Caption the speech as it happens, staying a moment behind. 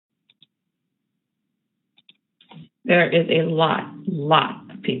There is a lot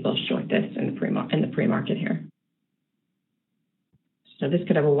of people short this in the pre-market here. So this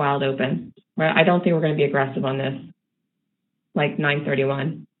could have a wild open. I don't think we're going to be aggressive on this, like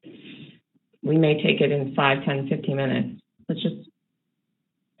 931. We may take it in 5, 10, 15 minutes. Let's just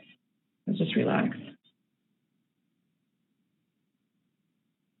relax.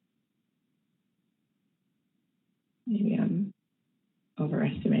 Maybe I'm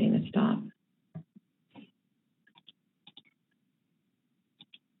overestimating the stop.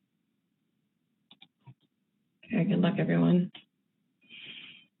 Okay, good luck, everyone.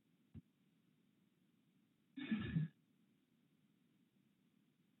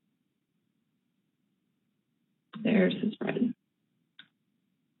 There's the spread.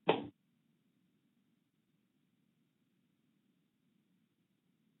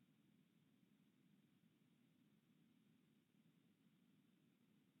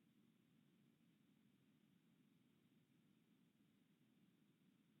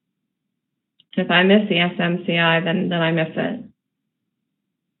 If I miss the SMCI, then I miss it.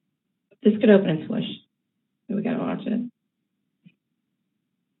 This could open and swoosh. So we gotta watch it.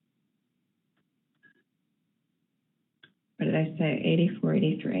 What did I say? 84,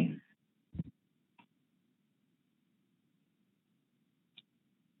 83.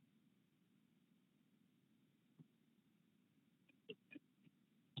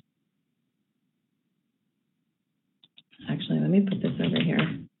 Actually, let me put this over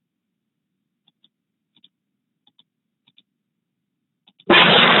here.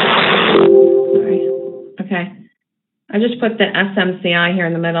 Sorry. Okay. I just put the SMCI here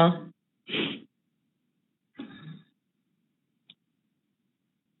in the middle.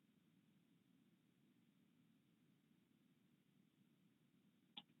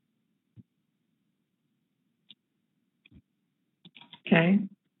 Okay.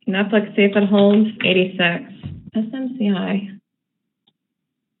 Netflix, see if it holds. 86. SMCI.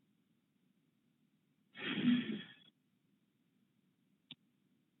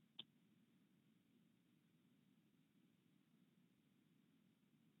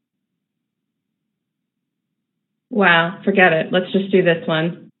 Wow, forget it. Let's just do this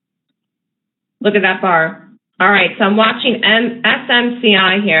one. Look at that bar. All right, so I'm watching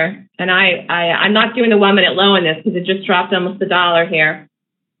SMCI here, and I'm not doing the 1 minute low in this because it just dropped almost $1 here.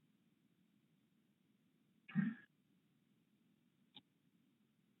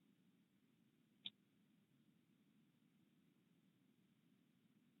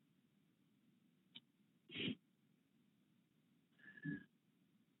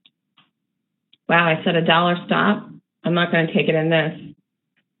 Wow, I said $1 stop. I'm not going to take it in this.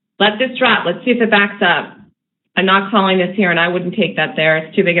 Let this drop. Let's see if it backs up. I'm not calling this here, and I wouldn't take that there.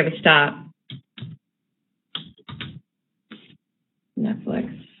 It's too big of a stop.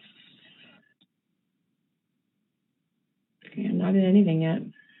 Netflix. Okay, I'm not in anything yet.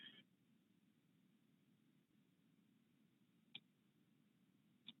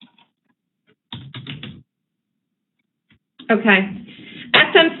 Okay.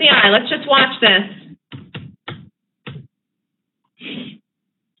 SMCI, let's just watch this.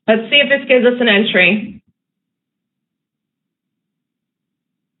 Let's see if this gives us an entry.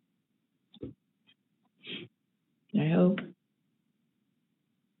 I hope.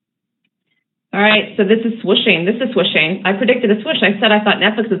 All right, so this is swooshing. This is swooshing. I predicted a swoosh. I said I thought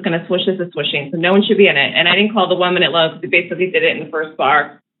Netflix was going to swoosh. This is swooshing, so no one should be in it. And I didn't call the 1 minute low because it basically did it in the first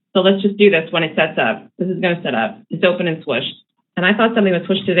bar. So let's just do this when it sets up. This is going to set up. It's open and swooshed. And I thought something was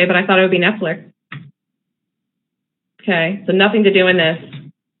swooshed today, but I thought it would be Netflix. Okay, so nothing to do in this.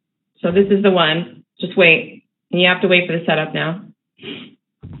 So this is the one. Just wait. And you have to wait for the setup now.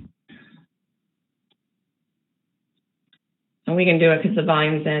 And we can do it because the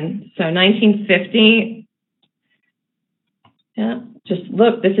volume's in. So 1950. Yeah, just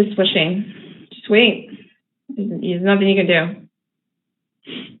look, this is swooshing. Just wait. There's nothing you can do.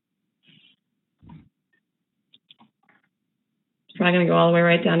 It's probably going to go all the way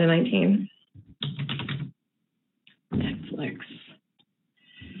right down to 19. Netflix.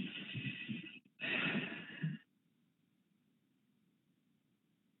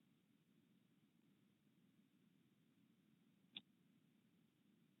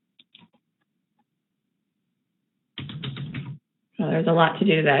 Well, there's a lot to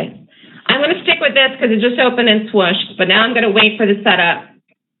do today. I'm going to stick with this because it just opened and swooshed, but now I'm going to wait for the setup.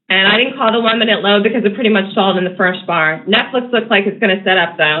 And I didn't call the 1 minute low because it pretty much stalled in the first bar. Netflix looks like it's going to set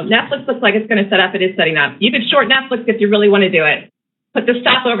up, though. Netflix looks like it's going to set up. It is setting up. You could short Netflix if you really want to do it. Put the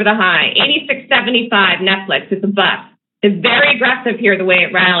stop over the high. 86.75 Netflix. It's a bust. It's very aggressive here the way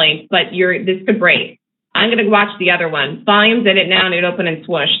it rallied, but this could break. I'm going to watch the other one. Volume's in it now, and it opened and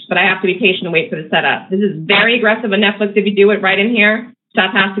swooshed, but I have to be patient and wait for the setup. This is very aggressive on Netflix. If you do it right in here,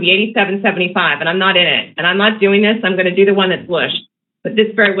 stuff has to be 87.75, and I'm not in it. And I'm not doing this. I'm going to do the one that swooshed. But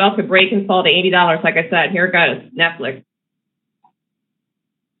this very well could break and fall to $80, like I said. Here it goes, Netflix.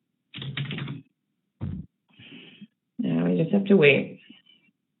 Now we just have to wait.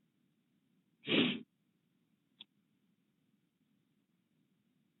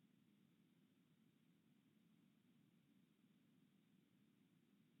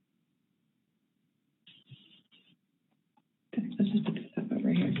 Let's just put this up over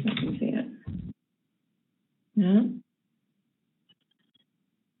here so I can see it. No.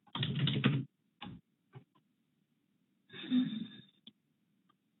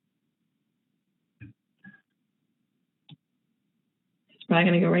 It's probably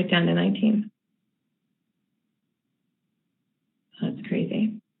going to go right down to 19. That's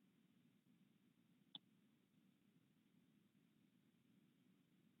crazy.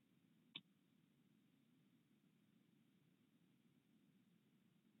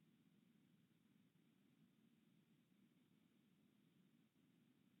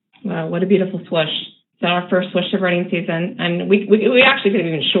 Wow, what a beautiful swoosh. It's our first swoosh of earnings season. And we actually could have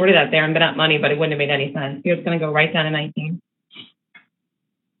even shorted out there and been up money, but it wouldn't have made any sense. It's going to go right down to 19.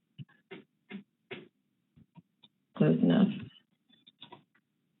 Close enough.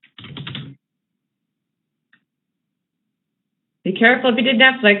 Be careful if you did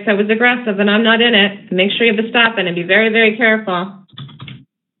Netflix. I was aggressive and I'm not in it. Make sure you have the stop in and be very, very careful.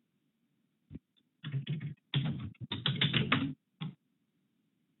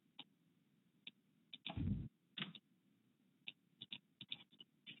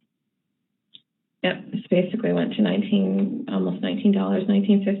 Yep, this basically went to almost $19,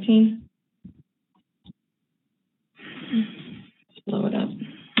 $19.15. Let's blow it up.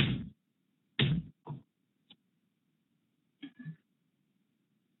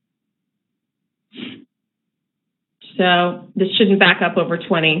 So this shouldn't back up over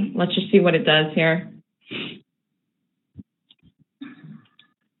 20. Let's just see what it does here.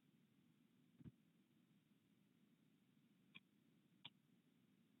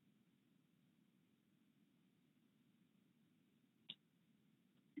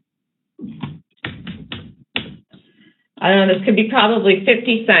 I don't know, this could be probably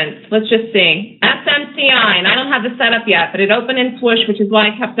 50 cents. Let's just see. SMCI, and I don't have the setup yet, but it opened in swoosh, which is why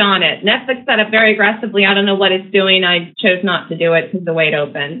I kept on it. Netflix set up very aggressively. I don't know what it's doing. I chose not to do it because of the way it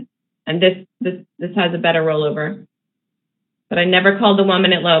opened. And this has a better rollover. But I never called the 1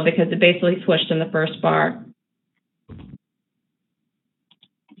 minute low because it basically swooshed in the first bar.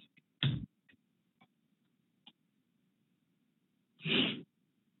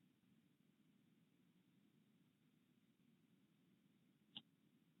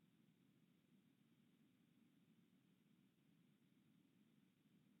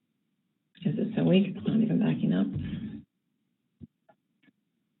 Because it's so weak, it's not even backing up.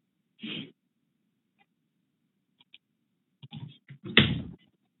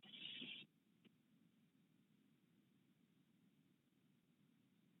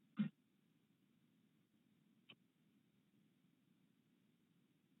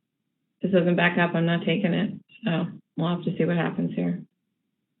 This doesn't back up, I'm not taking it. So we'll have to see what happens here.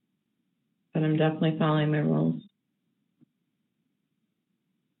 But I'm definitely following my rules.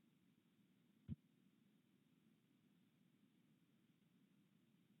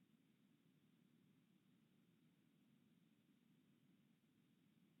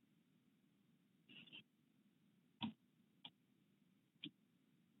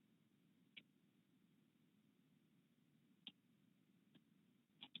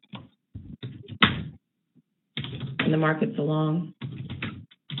 And the market's along.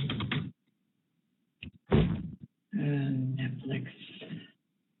 Netflix.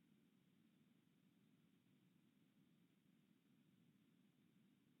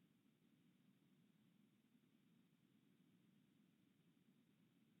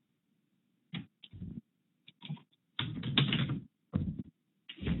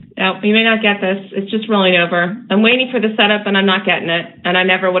 No, you may not get this. It's just rolling over. I'm waiting for the setup and I'm not getting it. And I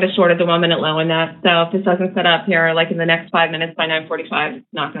never would have shorted the 1 minute low in that. So if this doesn't set up here, like in the next 5 minutes by 9:45, it's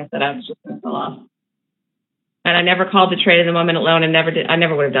not going to set up. It's just going to sell off. And I never called the trade in the 1 minute low and I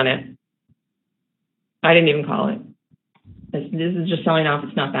never would have done it. I didn't even call it. This is just selling off.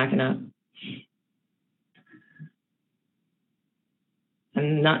 It's not backing up.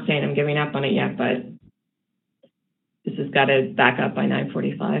 I'm not saying I'm giving up on it yet, but this has got to back up by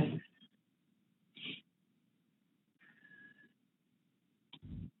 9:45.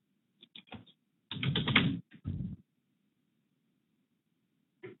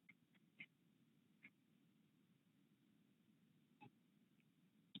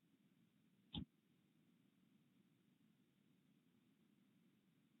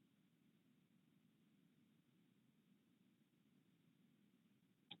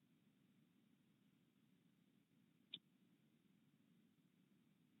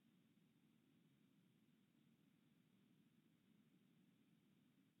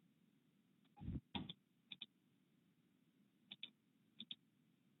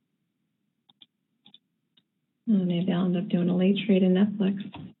 Maybe I'll end up doing a late trade in Netflix.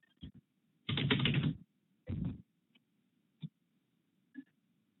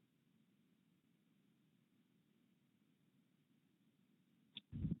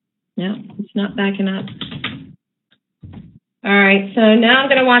 No, it's not backing up. All right, so now I'm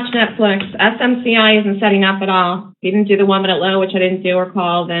going to watch Netflix. SMCI isn't setting up at all. If you didn't do the 1 minute low, which I didn't do or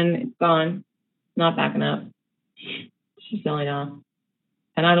call, then it's gone. It's not backing up. It's just selling off.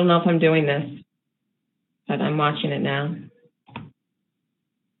 And I don't know if I'm doing this, but I'm watching it now.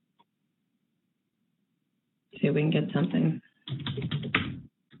 See if we can get something.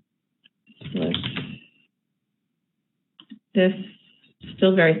 Look. This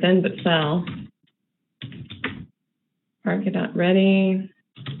still very thin, but sell. Market not ready.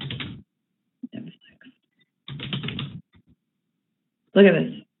 Look at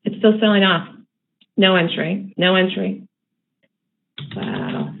this. It's still selling off. No entry. No entry.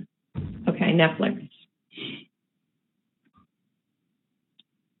 Wow. Okay, Netflix.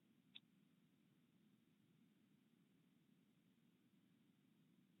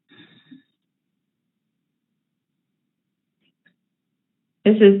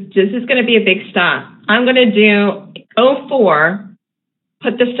 This is going to be a big stop. I'm going to do 04,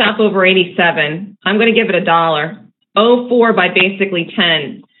 put the stop over 87. I'm going to give it $1. 04 by basically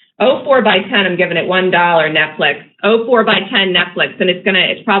 10. 04 by 10, I'm giving it $1 Netflix. 04 by 10 Netflix, and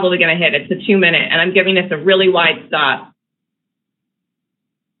it's probably going to hit. It's a 2 minute, and I'm giving this a really wide stop.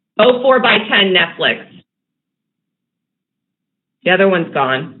 04 by 10 Netflix. The other one's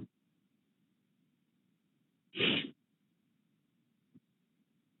gone.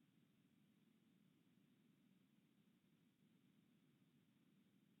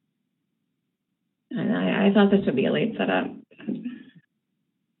 And I thought this would be a late setup.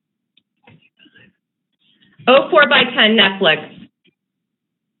 04 by 10 Netflix.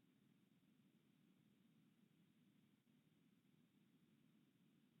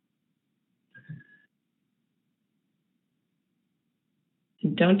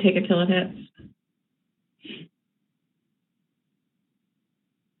 Don't take it till it hits.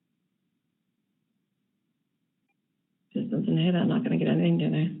 This doesn't hit, I'm not going to get anything, do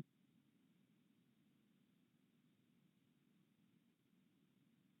I?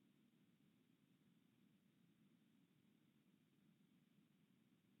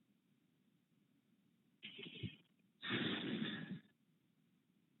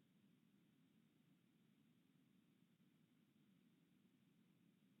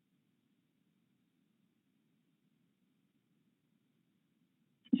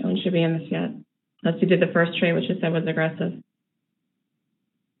 No one should be in this yet. Unless you did the first trade, which you said was aggressive.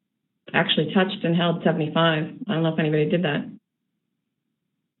 Actually touched and held 75. I don't know if anybody did that. In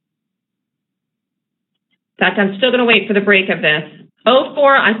fact, I'm still going to wait for the break of this.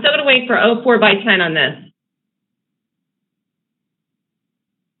 04, I'm still going to wait for 04 by 10 on this.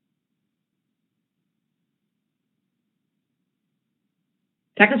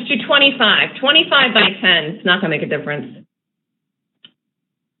 In fact, let's do 25. 25 by 10. It's not going to make a difference.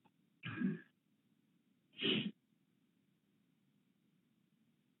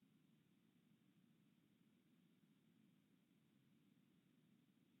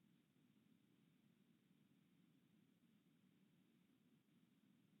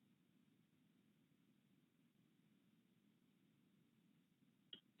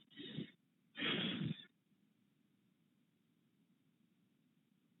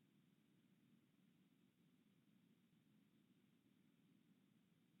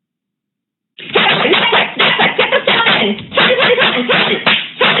 Netflix, get the sell in.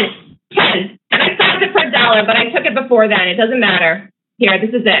 10. And I stopped it for $1, but I took it before then. It doesn't matter. Here,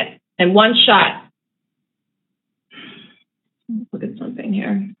 this is it. And one shot. Let's look at something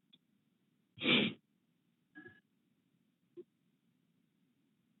here.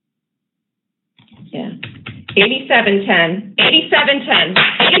 Yeah. 87.10. 87.10.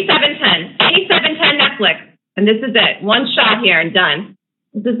 87.10. 87.10 Netflix. And this is it. One shot here and done.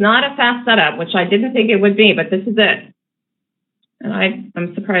 This is not a fast setup, which I didn't think it would be, but this is it. And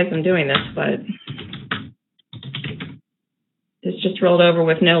I'm surprised I'm doing this, but this just rolled over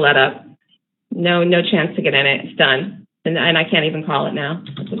with no let up. No chance to get in it. It's done. And I can't even call it now.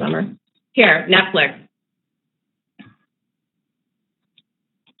 That's a bummer. Here, Netflix.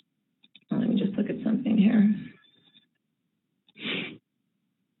 Let me just look at something here.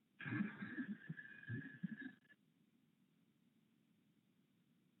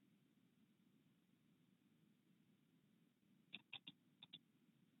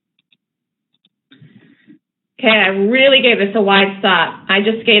 Okay, I really gave this a wide stop. I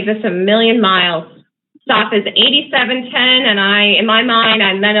just gave this a million miles. stop is 87.10, and in my mind,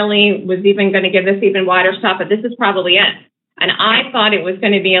 I mentally was even going to give this even wider stop, but this is probably it. And I thought it was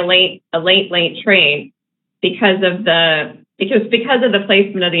going to be a late trade because of the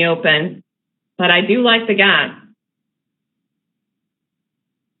placement of the open, but I do like the gap.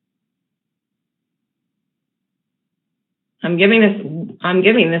 I'm giving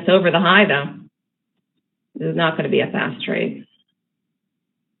this over the high though. This is not going to be a fast trade.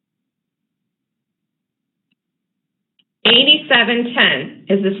 87.10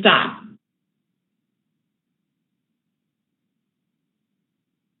 is the stop.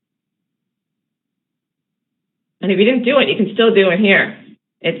 And if you didn't do it, you can still do it here.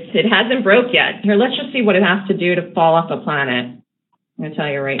 It hasn't broke yet. Here, let's just see what it has to do to fall off a planet. I'm going to tell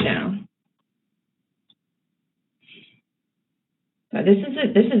you right now. But this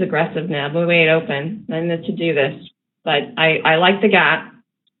is aggressive now. I'm going to wait open and to do this. But I like the gap,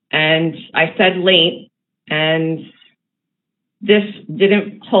 and I said late, and this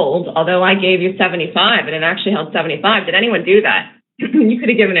didn't hold. Although I gave you 75, and it actually held 75. Did anyone do that? You could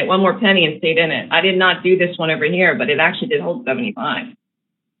have given it one more penny and stayed in it. I did not do this one over here, but it actually did hold 75.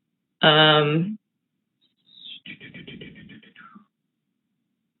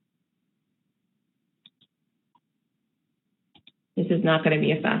 This is not going to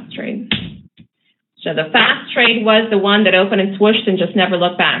be a fast trade. So the fast trade was the one that opened and swooshed and just never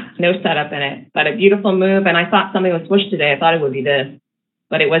looked back. No setup in it, but a beautiful move. And I thought something was swooshed today. I thought it would be this,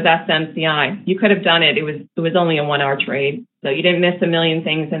 but it was SMCI. You could have done it. It was only a 1 hour trade. So you didn't miss a million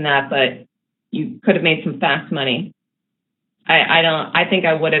things in that, but you could have made some fast money. I think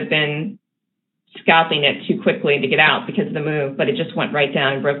I would have been scalping it too quickly to get out because of the move, but it just went right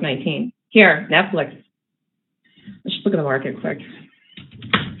down and broke 19. Here, Netflix. Let's just look at the market quick.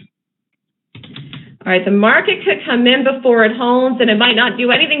 All right, the market could come in before it holds, and it might not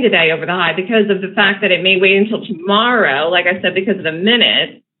do anything today over the high because of the fact that it may wait until tomorrow, like I said, because of the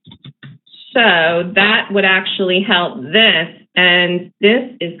minute. So that would actually help this, and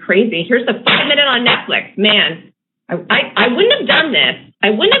this is crazy. Here's the 5-minute on Netflix. Man, I wouldn't have done this. I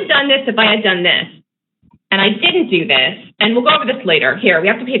wouldn't have done this if I had done this, and I didn't do this, and we'll go over this later. Here, we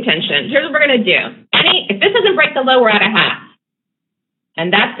have to pay attention. Here's what we're going to do. If this doesn't break the low, we're at a half,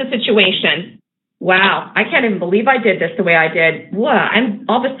 and that's the situation. Wow, I can't even believe I did this the way I did. Wow,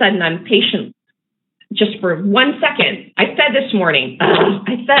 all of a sudden I'm patient just for 1 second. I said this morning,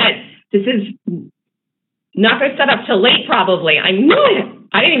 I said, this is not going to set up till late probably. I knew it.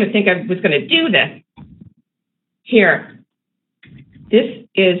 I didn't even think I was going to do this. Here,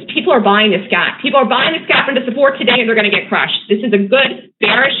 people are buying this gap. People are buying this gap into support today and they're going to get crushed. This is a good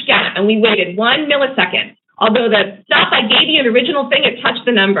bearish gap and we waited 1 millisecond. Although the stuff I gave you in the original thing, it touched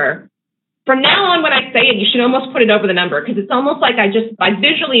the number. From now on, when I say it, you should almost put it over the number because it's almost like I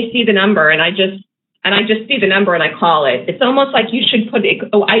visually see the number and I just see the number and I call it. It's almost like you should put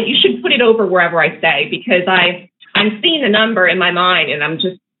it over wherever I say because I'm seeing the number in my mind and I'm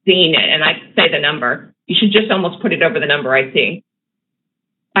just seeing it and I say the number. You should just almost put it over the number I see.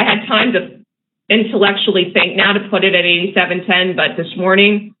 I had time to intellectually think now to put it at 87.10, but this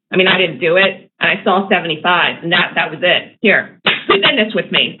morning, I didn't do it and I saw 75 and that was it. Here. Who's in this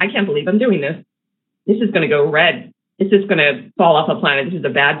with me? I can't believe I'm doing this. This is going to go red. This is going to fall off a planet. This is a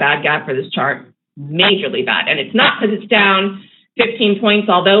bad gap for this chart. Majorly bad. And it's not because it's down 15 points,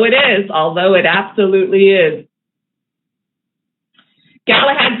 although it absolutely is.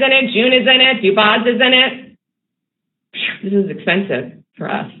 Galahad's in it. June is in it. Dubaz is in it. This is expensive for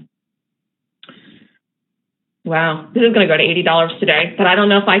us. Wow. This is going to go to $80 today, but I don't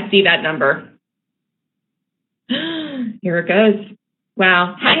know if I see that number. Here it goes.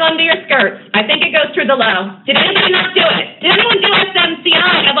 Wow. Hang on to your skirts. I think it goes through the low. Did anybody not do it? Did anyone do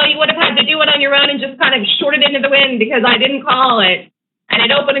SMCI? Although you would have had to do it on your own and just kind of short it into the wind because I didn't call it. And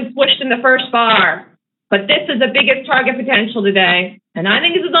it opened and swooshed in the first bar. But this is the biggest target potential today. And I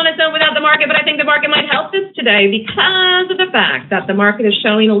think this is on its own without the market, but I think the market might help this today because of the fact that the market is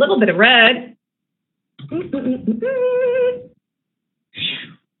showing a little bit of red.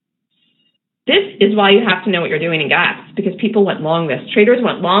 This is why you have to know what you're doing in gaps, because people went long this. Traders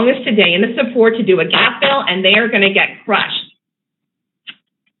went long this today in the support to do a gap fill, and they are going to get crushed.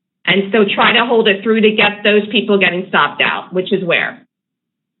 And so try to hold it through to get those people getting stopped out, which is where?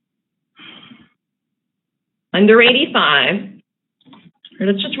 Under 85.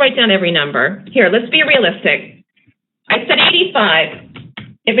 Let's just write down every number. Here, let's be realistic. I said 85.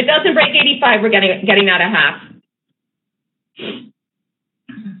 If it doesn't break 85, we're getting out a half.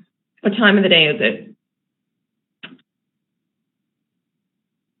 What time of the day is it?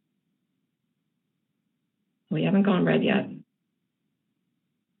 We haven't gone red yet.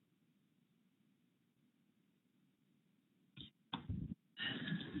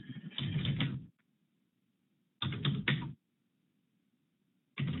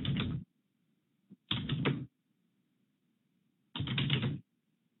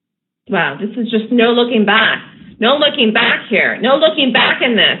 Wow, this is just no looking back. No looking back here. No looking back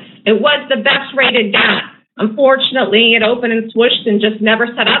in this. It was the best rated gap. Unfortunately, it opened and swooshed and just never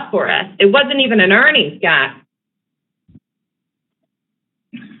set up for us. It wasn't even an earnings gap.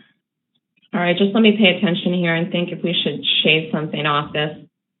 All right, just let me pay attention here and think if we should shave something off this.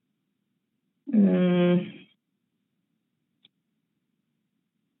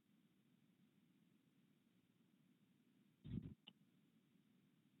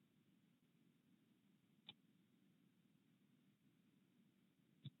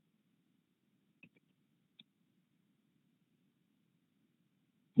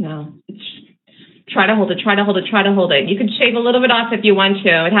 No, try to hold it, try to hold it, try to hold it. You can shave a little bit off if you want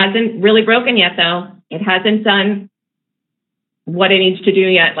to. It hasn't really broken yet, though. It hasn't done what it needs to do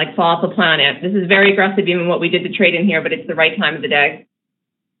yet, like fall off the planet. This is very aggressive, even what we did to trade in here, but it's the right time of the day.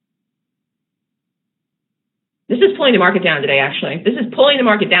 This is pulling the market down today, actually. This is pulling the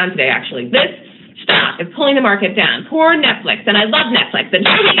market down today, actually. This stock is pulling the market down. Poor Netflix, and I love Netflix. And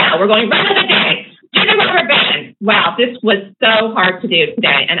here we go. We're going right on the day. Do the rubber band. Wow, this was so hard to do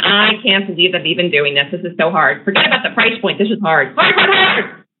today, and I can't believe I'm even doing this. This is so hard. Forget about the price point. This is hard. Hard, hard,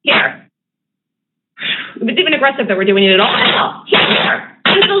 hard. Here. It's even aggressive that we're doing it at all. Here.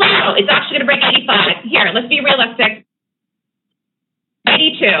 Under the low. It's actually going to break 85. Here, let's be realistic.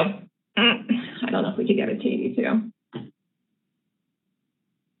 82. I don't know if we could get it to 82.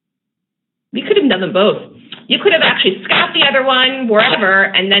 You could have done them both. You could have actually scalped the other one wherever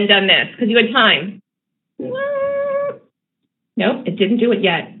and then done this because you had time. Nope, it didn't do it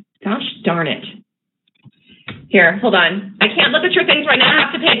yet. Gosh darn it. Here, hold on. I can't look at your things right now. I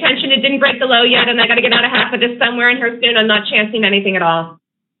have to pay attention. It didn't break the low yet, and I got to get out of half of this somewhere in here soon. I'm not chancing anything at all.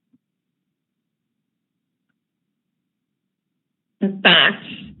 In fact,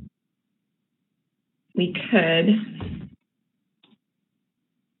 we could...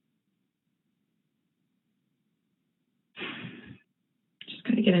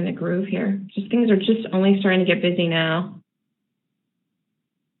 Got to get in a groove here. Just things are just only starting to get busy now.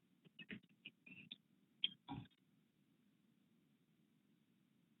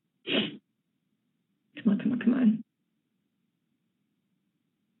 Come on, come on, come on.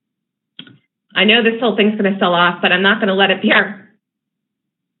 I know this whole thing's going to sell off, but I'm not going to let it here.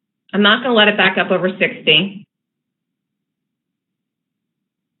 I'm not going to let it back up over 60.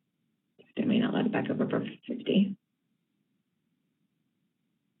 I may not let it back up over 50.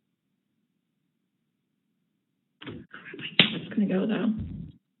 It's going to go, though.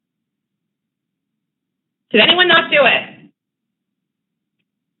 Did anyone not do it?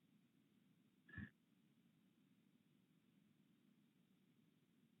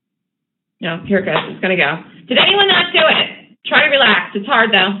 No, here it goes. It's going to go. Did anyone not do it? Try to relax. It's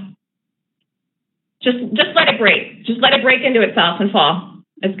hard, though. Just let it break. Just let it break into itself and fall.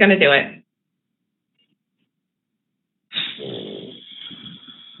 It's going to do it.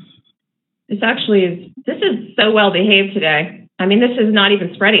 This is so well behaved today. I mean, this is not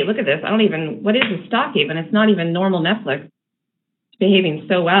even spready. Look at this. What is the stock even? It's not even normal Netflix. It's behaving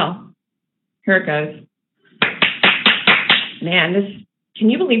so well. Here it goes. Man, can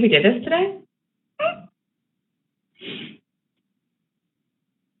you believe we did this today?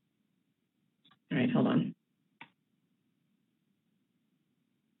 All right, hold on.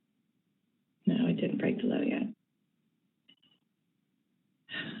 No, it didn't break the low yet.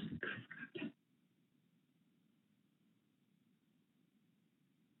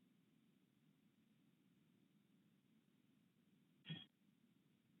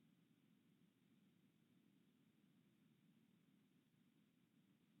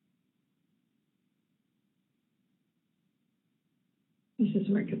 This is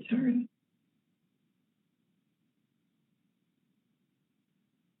where it gets hard.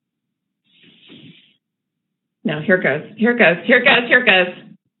 No, here it goes. Here it goes. Here it goes. Here it goes.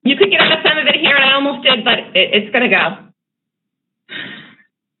 You could get out of some of it here, and I almost did, but it's going to go.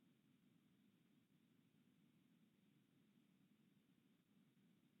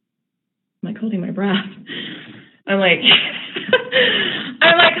 I'm like holding my breath. I'm like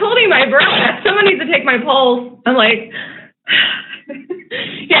holding my breath. Someone needs to take my pulse. I'm like,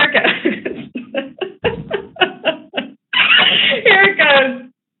 here it goes. Here it goes.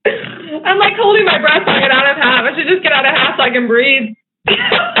 I'm like holding my breath so I get out of half. I should just get out of half so I can breathe. I'm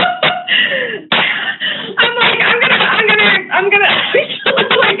gonna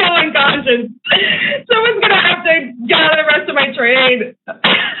like go unconscious. Someone's gonna have to get out of the rest of my trade.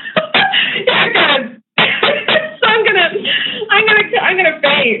 Yeah, guys. So I'm gonna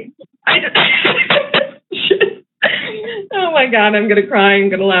faint. Oh my God, I'm gonna cry. I'm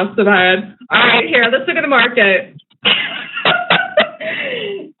gonna laugh so bad. All right, here, let's look at the market.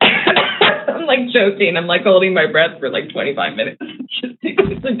 I'm like joking. I'm like holding my breath for like 25 minutes just to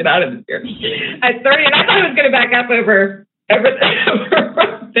get out of here. At 30, and I thought it was going to back up over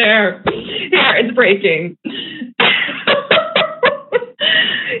everything there. Here, it's breaking. Here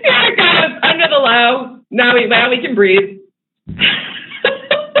it goes, under the low. Now we can breathe.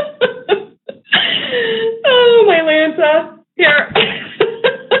 Oh, my Lanta. Here.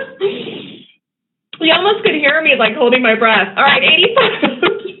 You almost could hear me like holding my breath. All right, 85.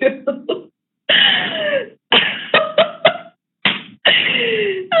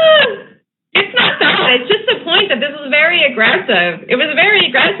 It's not that. It's just the point that this was very aggressive. It was very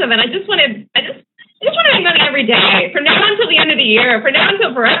aggressive, and I just want to make money every day, from now until the end of the year, from now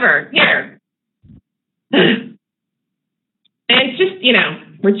until forever. Here. And it's just,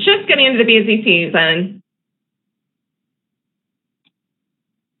 we're just getting into the busy season.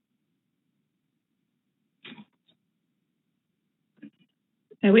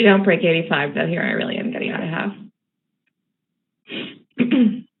 And we don't break 85, though. Here I really am getting out of half.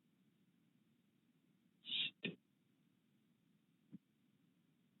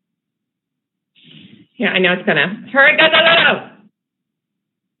 Yeah, I know it's going to. Hurry, go, go, go,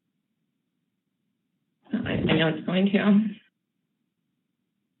 go. I know it's going to.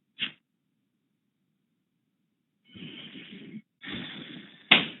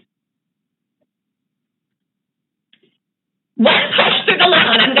 One push through the low,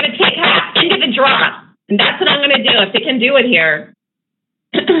 and I'm going to take half into the drop. And that's what I'm going to do if they can do it here.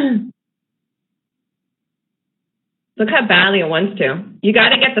 Look how badly it wants to. You got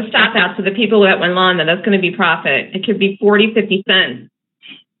to get the stop out to the people that went long, that's going to be profit. It could be 40, 50 cents.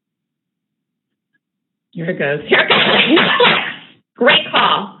 Here it goes. Here it goes. Great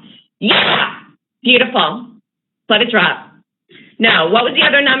call. Yeah. Beautiful. Let it drop. No, what was the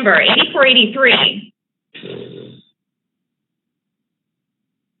other number? 84, 83.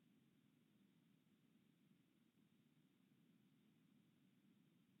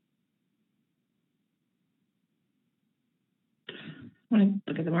 I want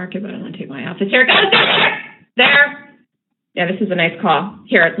to look at the market, but I don't want to take my office. Here it goes. There. Yeah, this is a nice call.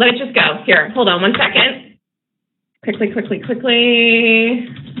 Here, let it just go. Here, hold on 1 second. Quickly.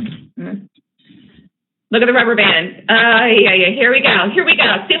 Look at the rubber band. Yeah. Here we go. See if we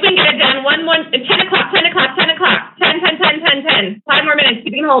can get it done. 10 o'clock. 10. 5 more minutes.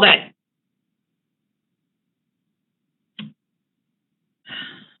 You can hold it.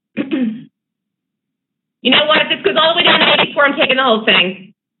 You know what? If this goes all the way down to 84, I'm taking the whole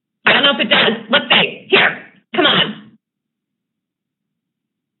thing. I don't know if it does. Let's see. Here. Come on.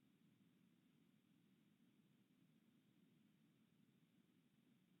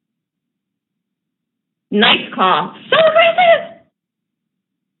 Nice call. So aggressive.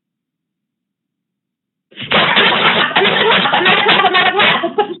 Another clap.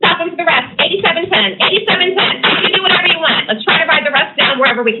 Let's put the stop in for the rest. 87.10. You can do whatever you want. Let's try to ride the rest down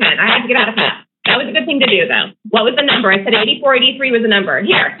wherever we can. I have to get out of half. That was a good thing to do, though. What was the number? I said 84, 83 was the number.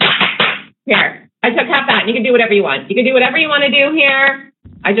 Here. I took half that, and you can do whatever you want. You can do whatever you want to do here.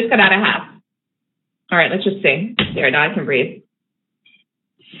 I just got out of half. All right, let's just see. There, now I can breathe.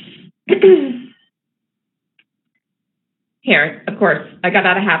 Here, of course, I got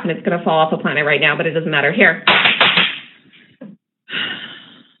out of half, and it's going to fall off the planet right now, but it doesn't matter. Here.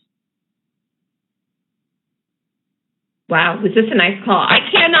 Wow, was this a nice call? I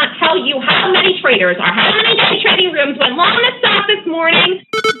cannot tell you how many traders or how many day trading rooms went long on a stop this morning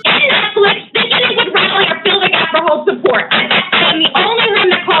in Netflix thinking it would rally or fill the gap for hold support. I am the only room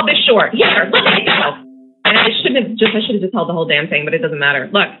that called this short. Here, look at it go. And I should have just held the whole damn thing, but it doesn't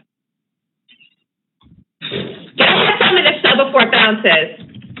matter. Look. Get some of this stuff before it bounces.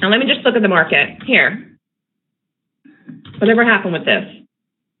 Now let me just look at the market. Here. Whatever happened with this?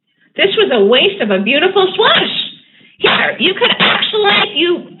 This was a waste of a beautiful swoosh. Here, you could actually, if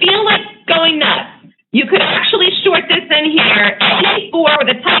you feel like going nuts, you could actually short this in here, 84 with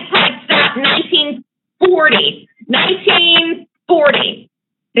a tight stop, 1940.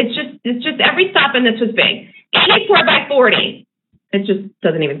 It's just every stop in this was big. 84 by 40. It just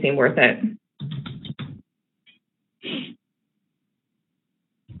doesn't even seem worth it.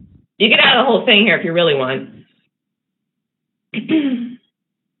 You get out of the whole thing here if you really want.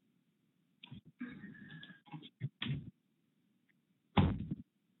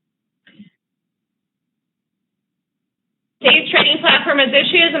 Today's trading platform has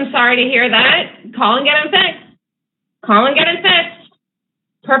issues. I'm sorry to hear that. Call and get them fixed.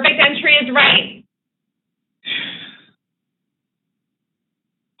 Perfect entry is right.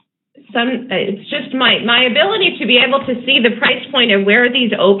 It's just my ability to be able to see the price point of where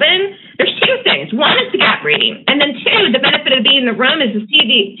these open. There seems things. One is the gap reading, and then two, the benefit of being in the room is to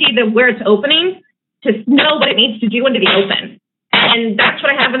see where it's opening, to know what it needs to do into the open. And that's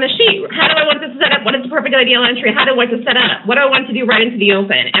what I have on the sheet. How do I want this set up? What is the perfect ideal entry? How do I want to set up? What do I want to do right into the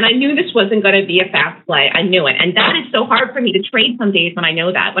open? And I knew this wasn't going to be a fast play. I knew it. And that is so hard for me to trade some days when I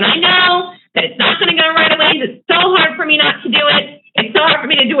know that. When I know that it's not going to go right away, it's so hard for me not to do it. It's so hard for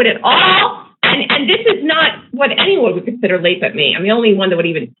me to do it at all. And this is not what anyone would consider late but me. I'm the only one that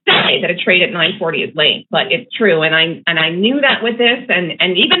would even say that a trade at 9:40 is late, but it's true. And I knew that with this, and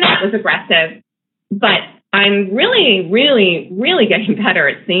even that was aggressive. But I'm really, really, really getting better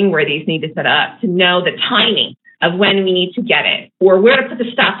at seeing where these need to set up, to know the timing of when we need to get it or where to put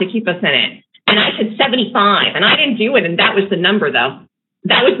the stop to keep us in it. And I said 75, and I didn't do it, and that was the number, though.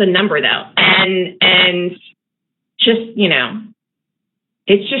 And just, you know,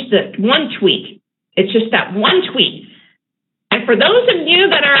 it's just that one tweak. It's just that one tweak. And for those of you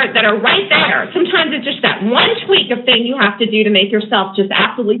that are right there, sometimes it's just that one tweak of thing you have to do to make yourself just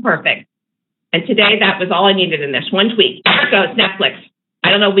absolutely perfect. And today, that was all I needed in this, one tweak. There it goes, Netflix.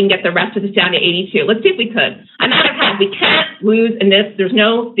 I don't know if we can get the rest of this down to 82. Let's see if we could. I'm out of half. We can't lose in this. There's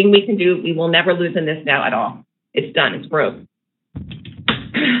no thing we can do. We will never lose in this now at all. It's done. It's broke.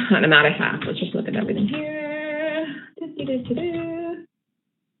 And I'm out of half. Let's just look at everything here.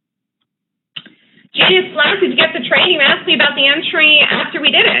 Genius Flash, did you get the trade? You asked me about the entry after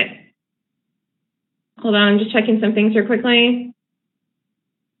we did it. Hold on, I'm just checking some things here quickly.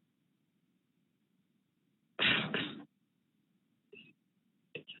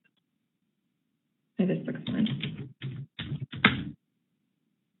 This looks fine.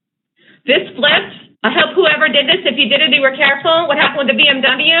 This flipped. I hope whoever did this, if you did it, you were careful. What happened with the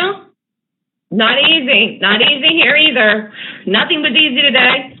BMW? Not easy. Not easy here either. Nothing was easy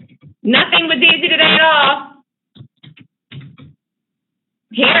today. Nothing was easy today at all.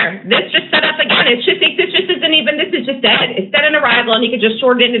 Here, this just set up again. This just isn't even, this is just dead. It's dead in arrival, and you could just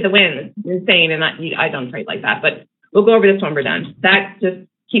short it into the wind. It's insane, and I don't trade like that, but we'll go over this when we're done. That just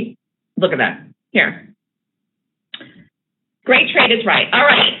look at that. Here. Great trade is right. All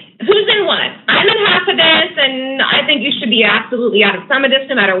right. Who's in what? I'm in half of this, and I think you should be absolutely out of some of this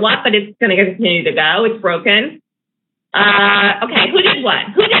no matter what, but it's going to continue to go. It's broken. Okay, who did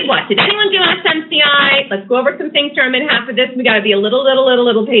what? Did anyone do SMCI? Let's go over some things here. I'm in half of this. We got to be a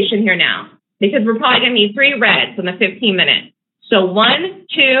little patient here now, because we're probably going to need 3 reds in the 15 minutes. So 1,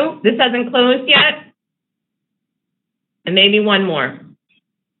 2, this hasn't closed yet, and maybe one more.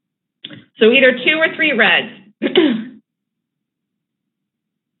 So either 2 or 3 reds.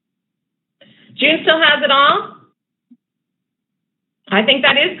 June still has it all? I think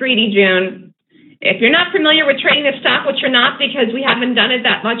that is greedy, June. If you're not familiar with trading this stock, which you're not because we haven't done it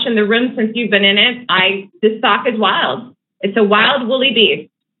that much in the room since you've been in it, this stock is wild. It's a wild, woolly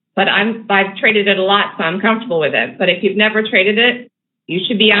beast. But I've traded it a lot, so I'm comfortable with it. But if you've never traded it, you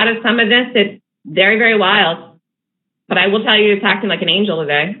should be out of some of this. It's very, very wild. But I will tell you, it's acting like an angel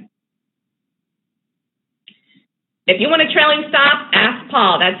today. If you want a trailing stop, ask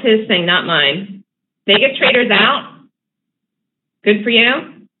Paul. That's his thing, not mine. Vegas traders out. Good for you.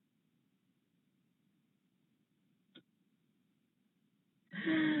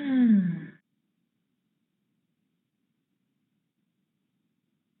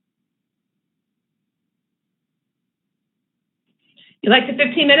 You like the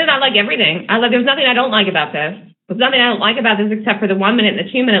 15-minute? I like everything. There's nothing I don't like about this. There's nothing I don't like about this except for the 1 minute and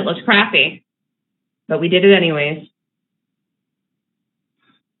the 2 minute looks crappy. But we did it anyways.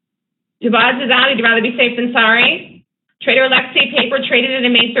 Dubaz is out. You'd rather be safe than sorry. Trader Alexei paper traded it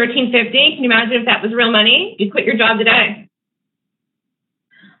and made $13.50. Can you imagine if that was real money? You'd quit your job today.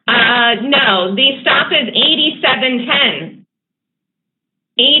 No, the stop is 87.10.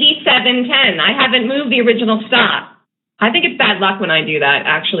 87.10. I haven't moved the original stop. I think it's bad luck when I do that,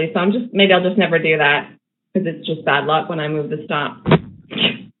 actually. So maybe I'll just never do that because it's just bad luck when I move the stop.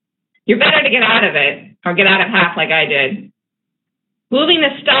 You're better to get out of it or get out of half like I did. Moving the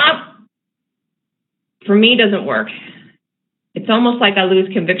stop, for me, doesn't work. It's almost like I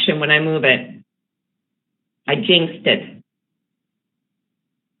lose conviction when I move it. I jinxed it.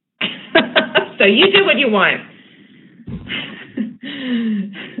 So you do what you want.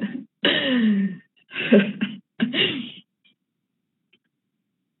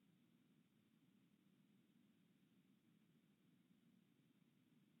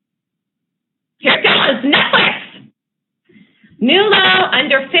 Here it goes, Netflix. New low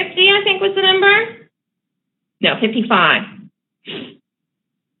under 50, I think was the number. No, 55.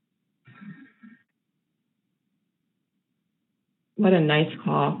 What a nice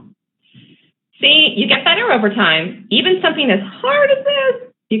call. See, you get better over time. Even something as hard as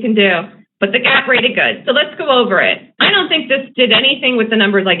this, you can do. but the gap rated good. So let's go over it. I don't think this did anything with the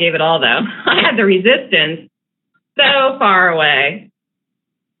numbers I gave it all, though. I had the resistance so far away.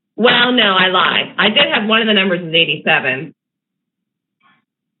 Well, no, I lied. I did have one of the numbers is 87.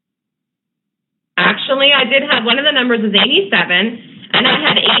 Actually, I did have one of the numbers is 87, and I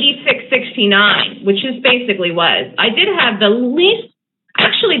had 8669, which is basically was. I did have the least,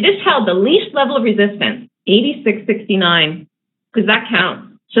 actually, this held the least level of resistance, 8669, because that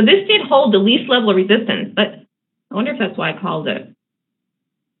counts. So this did hold the least level of resistance, but I wonder if that's why I called it. I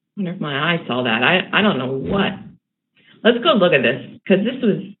wonder if my eye saw that. I don't know what. Let's go look at this, because this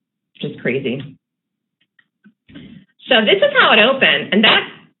was just crazy. So this is how it opened, and that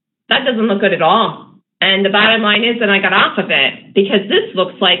doesn't look good at all. And the bottom line is that I got off of it, because this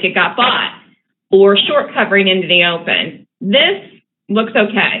looks like it got bought, or short covering into the open. This looks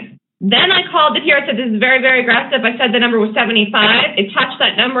okay. Then I called it here. I said, this is very, very aggressive. I said the number was 75. It touched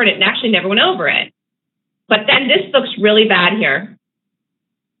that number, and it actually never went over it. But then this looks really bad here.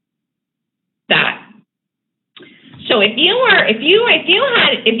 That. So if you were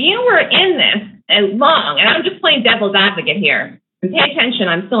in this and long, and I'm just playing devil's advocate here, and pay attention,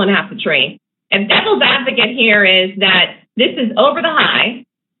 I'm still in half the tree. If devil's advocate here is that this is over the high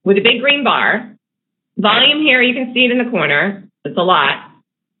with a big green bar, volume here, you can see it in the corner. It's a lot.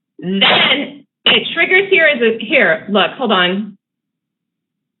 Then it triggers here. Look, hold on.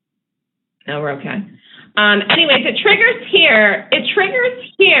 No, we're okay. Anyways, it triggers here.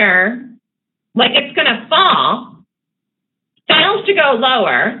 Like it's going to fall. Fails to go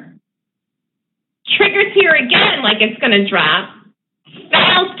lower. Triggers here again like it's going to drop.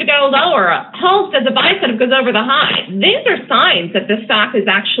 Fails to go lower. Holds as a buy setup, goes over the high. These are signs that the stock is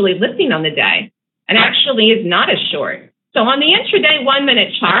actually lifting on the day and actually is not as short. So on the intraday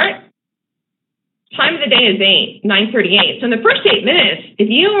 1-minute chart, time of the day is 9:38. So in the first 8 minutes, if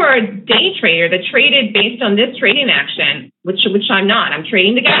you were a day trader that traded based on this trading action, which I'm not, I'm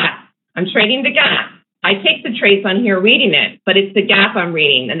trading the gap. I take the trades on here reading it, but it's the gap I'm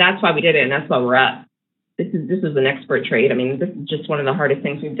reading, and that's why we did it, and that's why we're up. This is an expert trade. I mean, this is just one of the hardest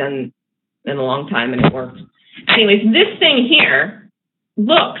things we've done in a long time, and it worked. Anyways, this thing here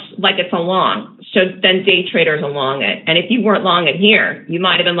looks like it's a long, so then day traders are long it. And if you weren't long it here, you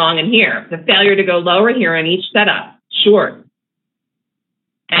might have been long in here. The failure to go lower here on each setup, short,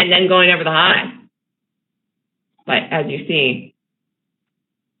 and then going over the high. But as you see,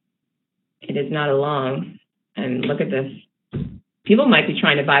 it is not a long. And look at this. People might be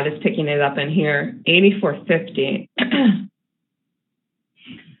trying to buy this, picking it up in here, 84.50.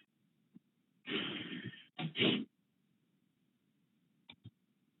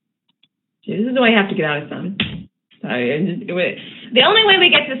 This is the way I have to get out of some. The only way we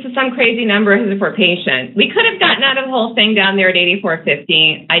get this to some crazy number is if we're patient. We could have gotten out of the whole thing down there at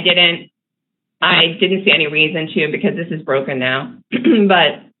 84.50. I didn't see any reason to, because this is broken now.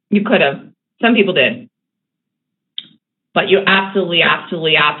 But you could have. Some people did. But you absolutely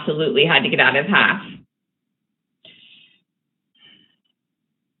had to get out of half.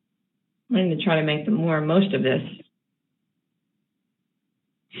 I'm going to try to make most of this.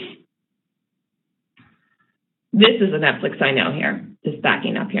 This is a Netflix I know here, just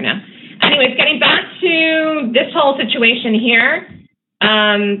backing up here now. Anyways, getting back to this whole situation here,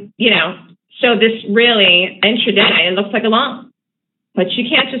 so this really, intraday, it looks like a long. But you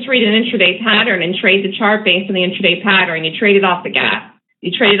can't just read an intraday pattern and trade the chart based on the intraday pattern. You trade it off the gap.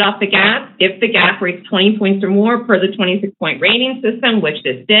 You trade it off the gap. If the gap rates 20 points or more per the 26-point rating system, which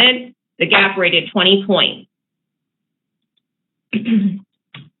this did, the gap rated 20 points.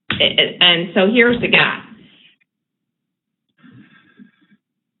 And so here's the gap.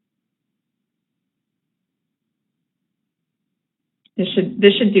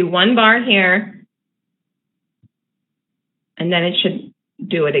 This should do one bar here, and then it should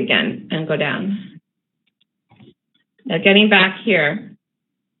do it again and go down. Now getting back here.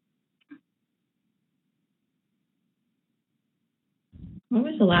 What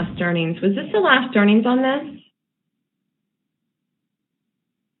was the last earnings? Was this the last earnings on this?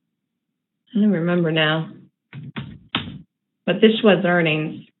 I don't remember now. But this was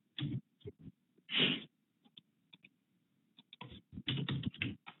earnings.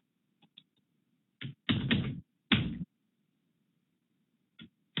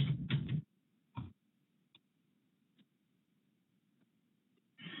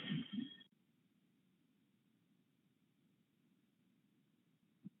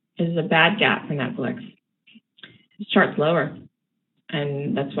 This is a bad gap for Netflix. This chart's lower,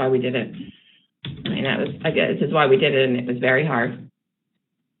 and that's why we did it. I mean, this is why we did it, and it was very hard.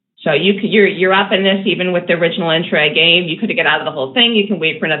 So you're up in this even with the original entry I gave. You could get out of the whole thing. You can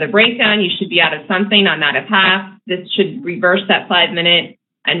wait for another breakdown. You should be out of something, not out of half. This should reverse that 5 minute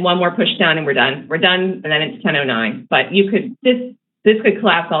and one more push down and we're done. We're done, and then it's 10:09. But you could this could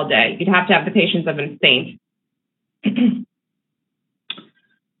collapse all day. You'd have to have the patience of an saint.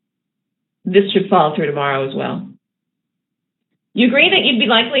 This should follow through tomorrow as well. You agree that you'd be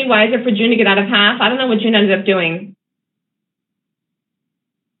likely wiser for June to get out of half? I don't know what June ended up doing.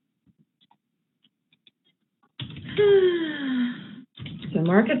 So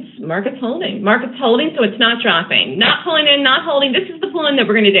market's holding. Market's holding, so it's not dropping. Not pulling in, not holding. This is the pulling that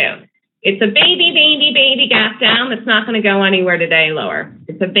we're going to do. It's a baby gap down that's not going to go anywhere today lower.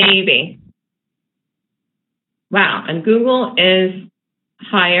 It's a baby. Wow, and Google is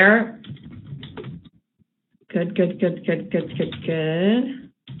higher. Good.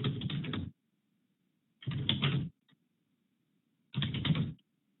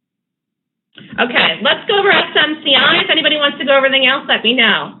 Okay, let's go over SMCI. If anybody wants to go over anything else, let me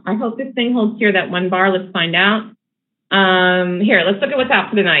know. I hope this thing holds here, that 1 bar. Let's find out. Here, let's look at what's out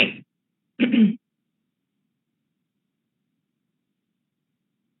for tonight. We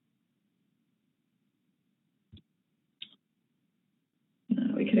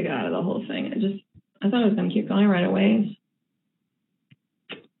could have got out of the whole thing. I thought it was going to keep going right away.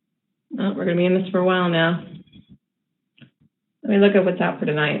 Oh, we're going to be in this for a while now. Let me look at what's out for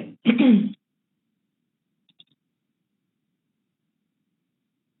tonight.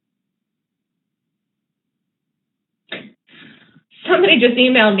 Somebody just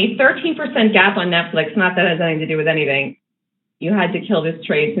emailed me 13% gap on Netflix. Not that it has anything to do with anything. You had to kill this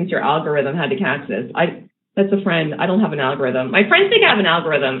trade since your algorithm had to catch this. That's a friend. I don't have an algorithm. My friends think I have an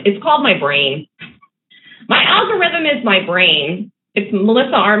algorithm. It's called my brain. My algorithm is my brain. It's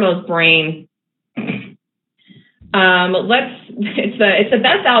Melissa Armo's brain. It's the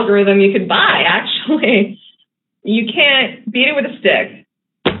best algorithm you could buy, actually. You can't beat it with a stick.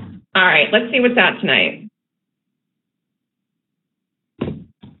 All right, let's see what's out tonight.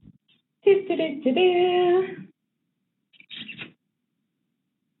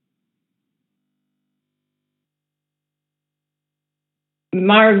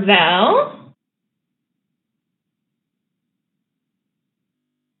 Marvell.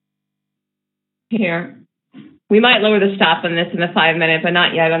 Here. We might lower the stop on this in the 5 minute, but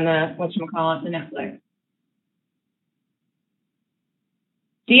not yet on the, whatchamacallit, the Netflix.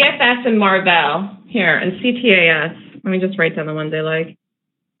 DFS and Marvell. Here, and CTAS. Let me just write down the ones I like.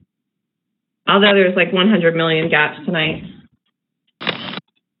 Although there's like 100 million gaps tonight.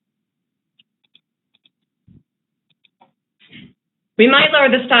 We might lower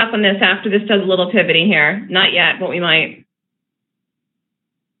the stop on this after this does a little pivoting here. Not yet, but we might.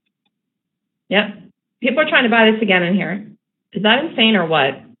 Yep. People are trying to buy this again in here. Is that insane or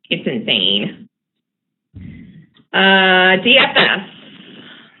what? It's insane. DFS.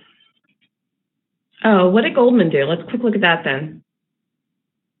 Oh, what did Goldman do? Let's quick look at that then.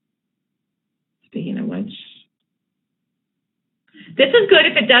 Speaking of which. This is good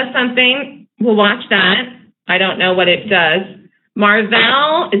if it does something. We'll watch that. I don't know what it does.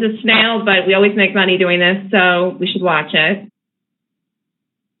 Marvell is a snail, but we always make money doing this, so we should watch it.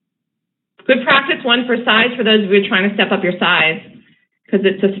 Good practice one for size for those of you trying to step up your size, because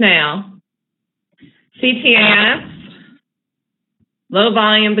it's a snail. CTAS, low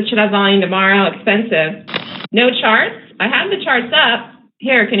volume, but should have volume tomorrow, expensive. No charts. I have the charts up.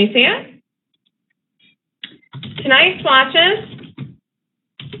 Here, can you see it? Tonight's swatches.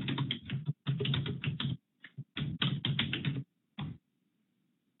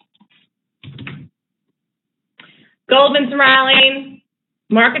 Goldman's rallying.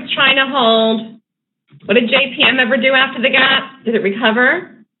 Market's trying to hold. What did JPM ever do after the gap? Did it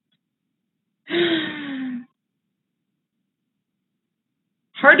recover?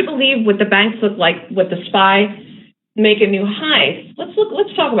 Hard to believe what the banks look like with the SPY making new highs. Let's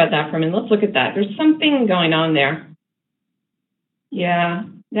talk about that for a minute. Let's look at that. There's something going on there. Yeah,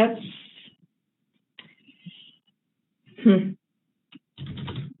 that's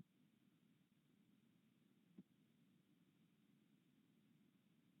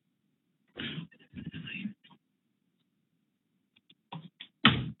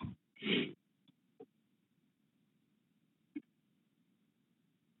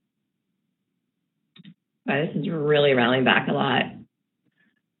This is really rallying back a lot.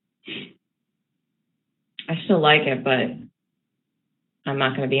 I still like it, but I'm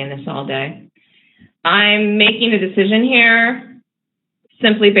not going to be in this all day. I'm making a decision here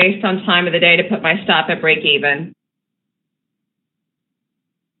simply based on time of the day to put my stop at break even.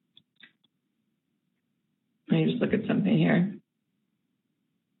 Let me just look at something here.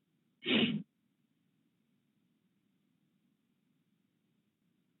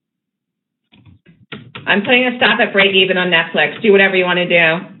 I'm putting a stop at break even on Netflix. Do whatever you want to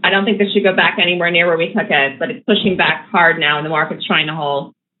do. I don't think this should go back anywhere near where we took it, but it's pushing back hard now and the market's trying to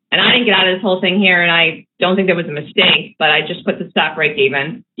hold. And I didn't get out of this whole thing here, and I don't think there was a mistake, but I just put the stop break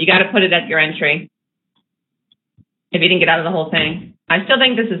even. You got to put it at your entry if you didn't get out of the whole thing. I still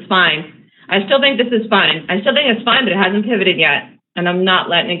think this is fine. I still think it's fine, but it hasn't pivoted yet, and I'm not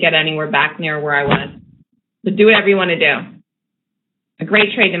letting it get anywhere back near where I was. So do whatever you want to do. A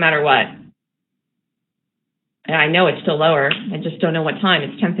great trade no matter what. And I know it's still lower. I just don't know what time.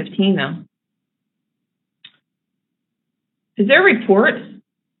 It's 10:15 though. Is there a report?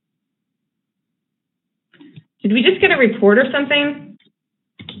 Did we just get a report or something?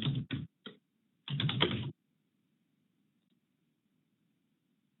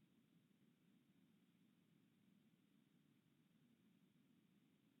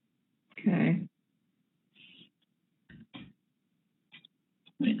 Okay.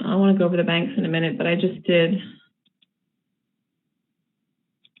 I want to go over the banks in a minute, but I just did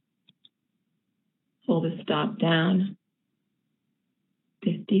pull the stop down.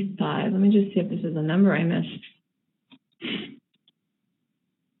 55. Let me just see if this is a number I missed.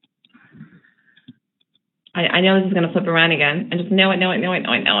 I know this is going to flip around again. I just know it.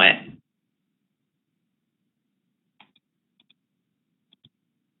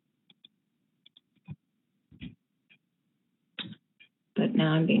 But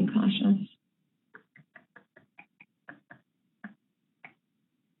now I'm being cautious.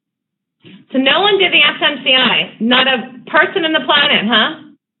 So no one did the SMCI. Not a person on the planet, huh?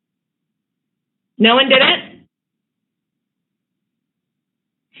 No one did it?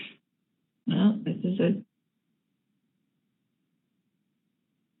 Well, this is a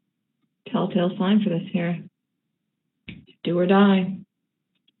telltale sign for this here. Do or die.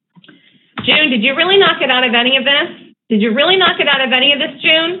 June, did you really knock it out of any of this? Did you really knock it out of any of this,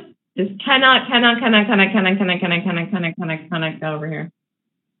 June? Just cannot go over here.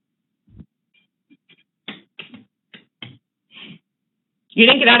 You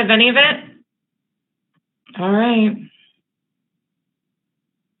didn't get out of any of it? All right.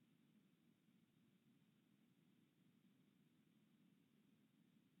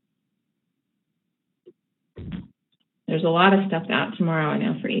 There's a lot of stuff out tomorrow, I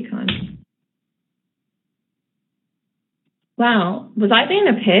know, for econ. Wow, was I being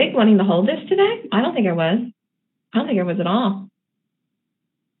a pig wanting to hold this today? I don't think I was. I don't think I was at all.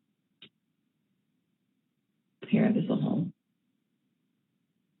 Here, this will hold.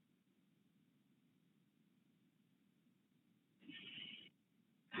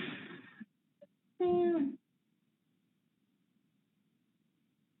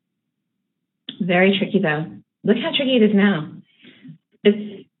 Very tricky, though. Look how tricky it is now.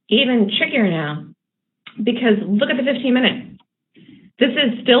 It's even trickier now because look at the 15-minute. This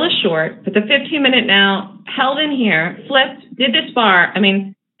is still a short, but the 15-minute now held in here, flipped, did this bar. I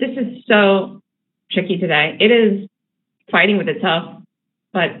mean, this is so tricky today. It is fighting with itself,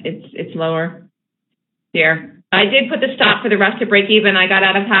 but it's lower here. I did put the stop for the rest to break even. I got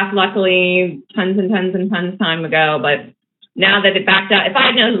out of half, luckily, tons and tons time ago, but now that it backed up, if I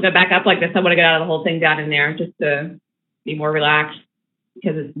had known it was going to back up like this, I would have got out of the whole thing down in there just to be more relaxed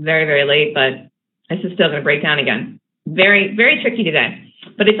because it's very, very late, but this is still going to break down again. Very, very tricky today,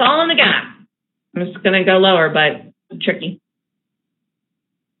 but it's all in the gap. I'm just going to go lower, but tricky.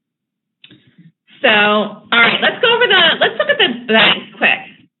 So, all right, let's look at the banks quick,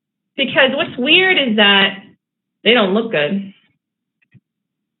 because what's weird is that they don't look good.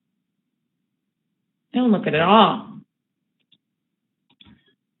 They don't look good at all.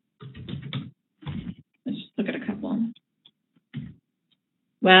 Let's just look at a couple.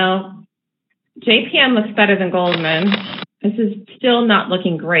 Well, JPM looks better than Goldman. This is still not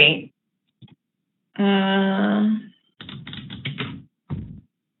looking great.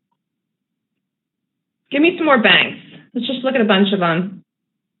 Give me some more banks. Let's just look at a bunch of them.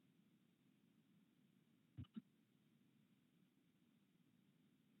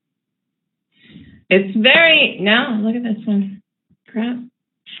 It's very, no, look at this one. Crap.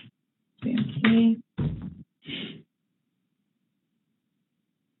 BMT.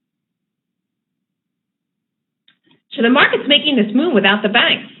 So the market's making this move without the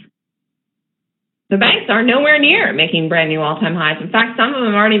banks. The banks are nowhere near making brand new all-time highs. In fact, some of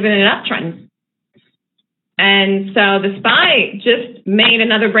them aren't even in an uptrend. And so the SPY just made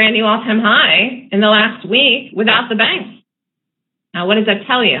another brand new all-time high in the last week without the banks. Now, what does that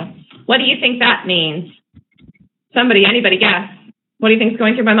tell you? What do you think that means? Somebody, anybody guess? What do you think is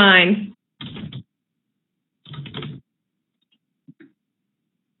going through my mind?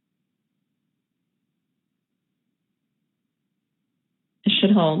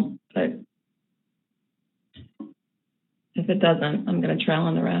 should hold, but if it doesn't, I'm going to trail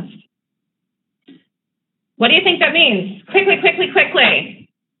on the rest. What do you think that means? Quickly, quickly, quickly.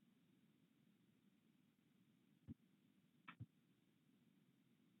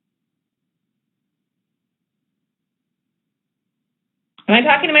 Am I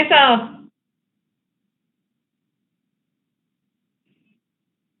talking to myself?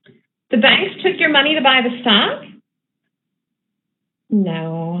 The banks took your money to buy the stock?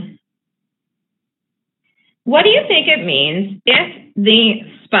 No. What do you think it means if the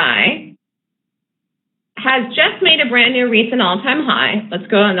SPY has just made a brand new recent all-time high? Let's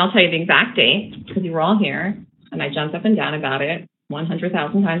go and I'll tell you the exact date because you were all here and I jumped up and down about it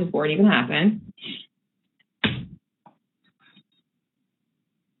 100,000 times before it even happened.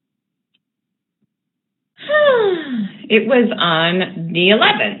 It was on the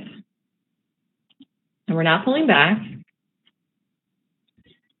 11th. And we're not pulling back.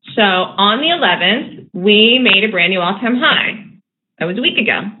 So on the 11th, we made a brand new all-time high. That was a week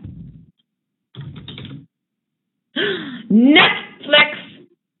ago. Netflix.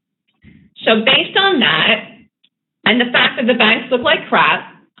 So based on that, and the fact that the banks look like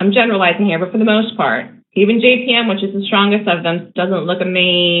crap, I'm generalizing here, but for the most part, even JPM, which is the strongest of them, doesn't look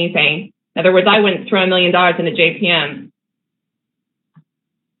amazing. In other words, I wouldn't throw $1 million into JPM.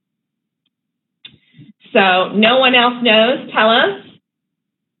 So no one else knows. Tell us.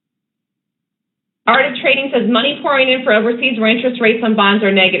 Art of Trading says money pouring in for overseas where interest rates on bonds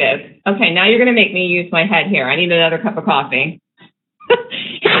are negative. Okay, now you're going to make me use my head here. I need another cup of coffee.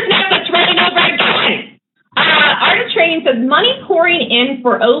 Here's Netflix really no break going. Art of Trading says money pouring in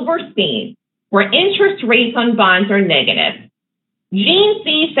for overseas where interest rates on bonds are negative. Gene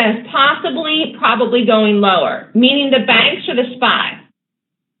C says possibly, probably going lower, meaning the banks or the SPY.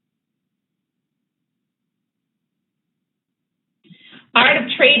 Art of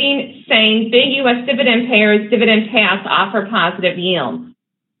Trading saying big U.S. dividend payers, dividend payouts offer positive yields.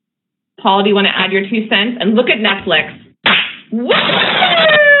 Paul, do you want to add your 2 cents? And look at Netflix. Woo!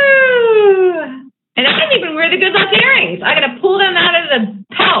 And I didn't even wear the good luck earrings. I got to pull them out of the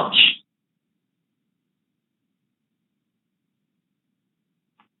pouch.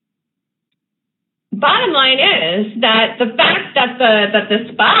 Bottom line is that the fact that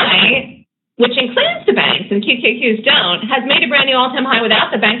the SPY, which includes the banks and QQQs don't, has made a brand new all-time high without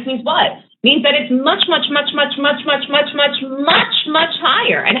the banks means what? Means that it's much, much, much, much, much, much, much, much, much, much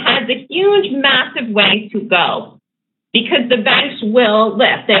higher and has a huge, massive way to go because the banks will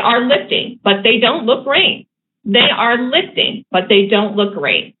lift. They are lifting, but they don't look great. They are lifting, but they don't look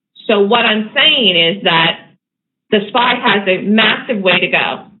great. So what I'm saying is that the SPY has a massive way to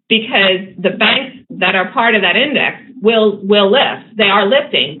go because the banks that are part of that index will lift. They are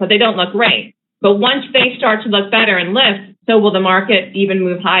lifting, but they don't look great. But once they start to look better and lift, so will the market even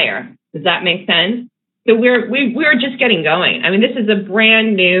move higher. Does that make sense? So we're just getting going. I mean, this is a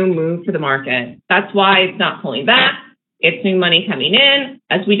brand new move for the market. That's why it's not pulling back. It's new money coming in.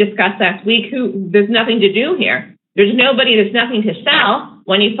 As we discussed last week, there's nothing to do here. There's nobody, there's nothing to sell.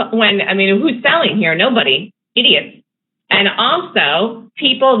 Who's selling here? Nobody. Idiots. And also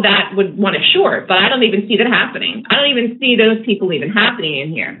people that would want to short, but I don't even see that happening. I don't even see those people even happening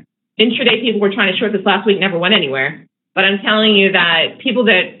in here. Intraday people were trying to short this last week, never went anywhere. But I'm telling you that people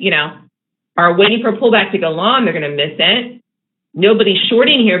that, are waiting for a pullback to go long, they're going to miss it. Nobody's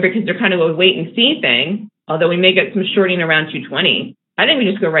shorting here because they're kind of a wait and see thing, although we may get some shorting around 220. I think we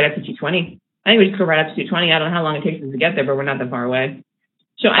just go right up to 220. I think we just go right up to 220. I don't know how long it takes us to get there, but we're not that far away.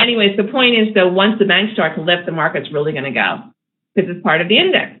 So anyways, the point is, though, once the banks start to lift, the market's really going to go because it's part of the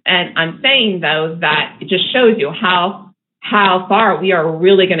index. And I'm saying, though, that it just shows you how far we are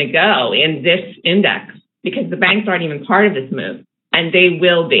really going to go in this index because the banks aren't even part of this move, and they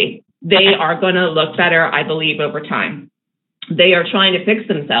will be. They are going to look better, I believe, over time. They are trying to fix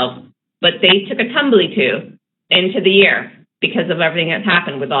themselves, but they took a tumbly-to into the year because of everything that's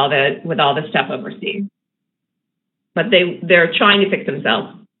happened with all the stuff overseas. But they're trying to fix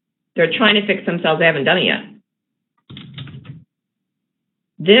themselves. They're trying to fix themselves. They haven't done it yet.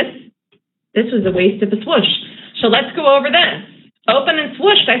 This was a waste of a swoosh. So let's go over this. Open and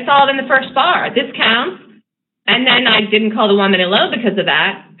swooshed. I saw it in the first bar. This counts. And then I didn't call the 1 minute low because of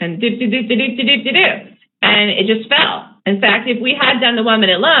that. And and it just fell. In fact, if we had done the 1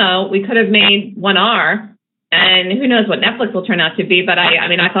 minute low, we could have made 1R. And who knows what Netflix will turn out to be. But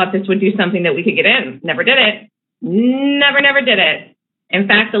I thought this would do something that we could get in. Never did it. Never did it. In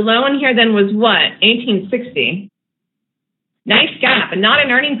fact, the low in here then was what? 1860. Nice gap, and not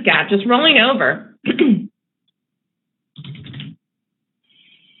an earnings gap, just rolling over.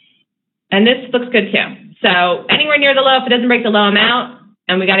 And this looks good too. So anywhere near the low, if it doesn't break the low, I'm out.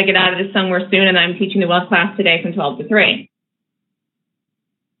 and we got to get out of this somewhere soon, and I'm teaching the wealth class today from 12 to 3.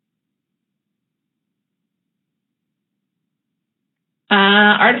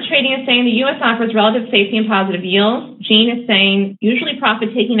 Art of Trading is saying the U.S. offers relative safety and positive yields. Jean is saying usually profit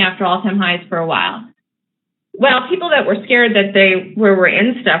taking after all-time highs for a while. Well, people that were scared that they were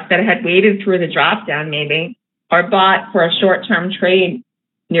in stuff that had waited through the drop down maybe, or bought for a short-term trade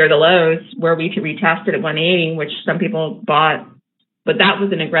near the lows where we could retest it at 180, which some people bought. But that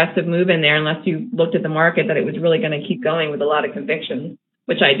was an aggressive move in there unless you looked at the market that it was really going to keep going with a lot of conviction,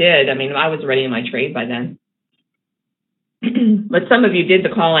 which I did. I mean, I was already in my trade by then. But some of you did the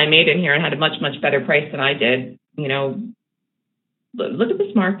call I made in here and had a much, much better price than I did. You know, look at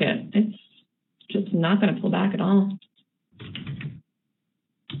this market. It's just not going to pull back at all.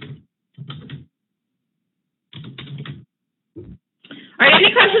 All right,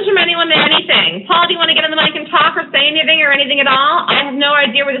 any questions from anyone to anything? Paul, do you want to get on the mic and talk or say anything or anything at all? I have no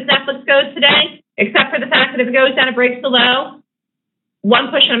idea where this Netflix goes today, except for the fact that if it goes down, it breaks the low.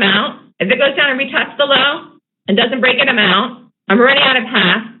 One push and I'm out. If it goes down and retests the low and doesn't break it, I'm out. I'm already out of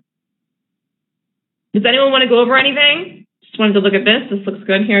half. Does anyone want to go over anything? Just wanted to look at this. This looks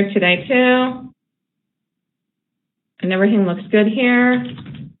good here today, too. And everything looks good here.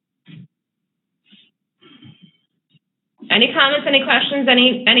 Any comments, any questions,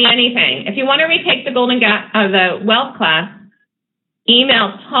 anything? If you want to retake the the wealth class,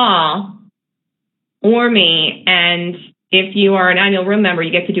 email Paul or me, and if you are an annual room member,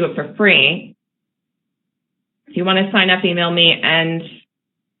 you get to do it for free. If you want to sign up, email me. And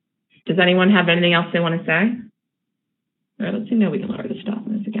does anyone have anything else they want to say? All right, let's see. No, we can lower the stop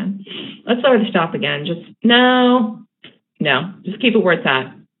on this again. Let's lower the stop again. No, just keep it where it's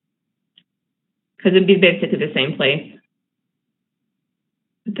at, because it'd be basically the same place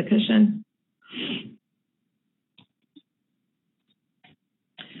with the cushion.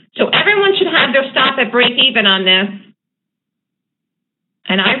 So everyone should have their stop at break even on this.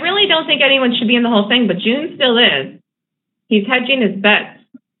 And I really don't think anyone should be in the whole thing, but June still is. He's hedging his bets.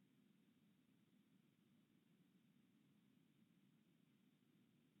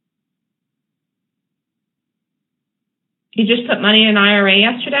 He just put money in an IRA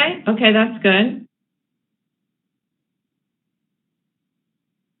yesterday? Okay, that's good.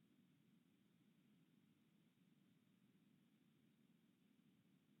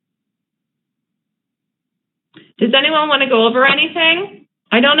 Does anyone want to go over anything?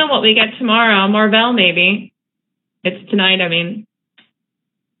 I don't know what we get tomorrow. Marvell, maybe. It's tonight, I mean.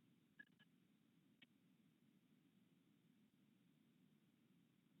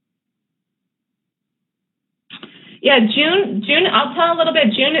 Yeah, June, I'll tell a little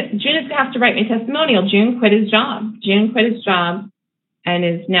bit. June is going to have to write me a testimonial. June quit his job. And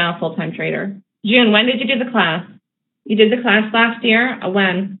is now a full-time trader. June, when did you do the class? You did the class last year?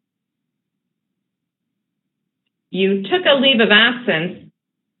 When? You took a leave of absence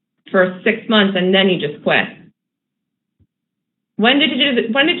for 6 months and then you just quit. When did you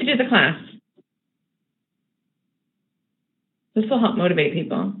do the class? This will help motivate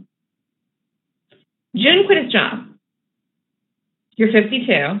people. June quit his job. You're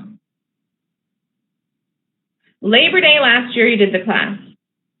 52. Labor Day last year, you did the class.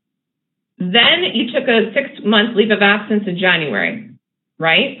 Then you took a 6-month leave of absence in January,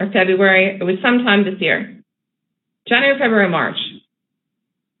 right? Or February. It was sometime this year. January, February, March.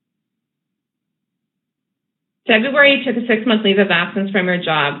 February, you took a 6-month leave of absence from your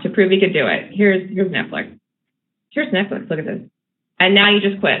job to prove you could do it. Here's Netflix. Here's Netflix. Look at this. And now you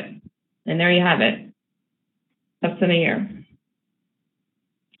just quit. And there you have it. Less than a year.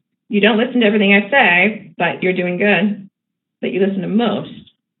 You don't listen to everything I say, but you're doing good. But you listen to most.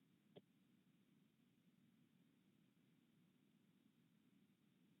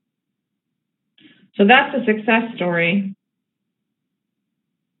 So that's a success story.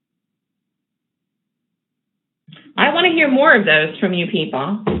 I want to hear more of those from you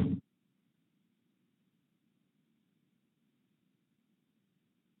people.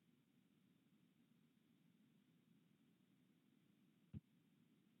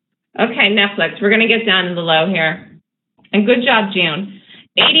 Okay, Netflix, we're going to get down to the low here. And good job, June.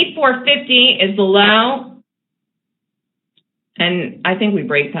 84.50 is the low. And I think we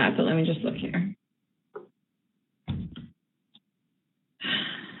break that, but let me just look here.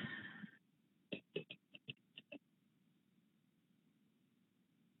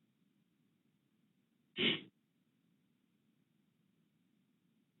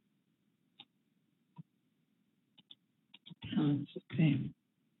 Okay.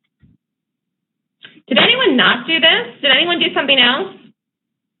 Did anyone not do this? Did anyone do something else?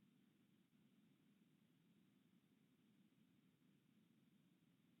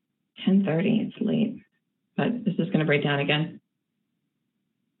 10:30, it's late, but this is going to break down again.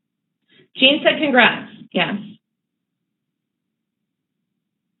 Jean said congrats, yes.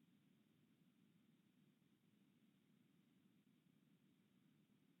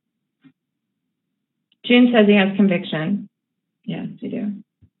 June says he has conviction. Yes, you do.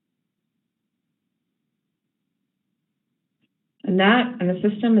 And that and the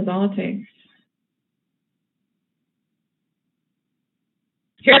system is all it takes.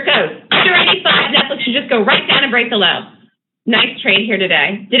 Here it goes. Under 85, Netflix should just go right down and break the low. Nice trade here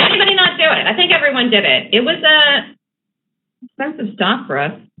today. Did anybody not do it? I think everyone did it. It was a expensive stock for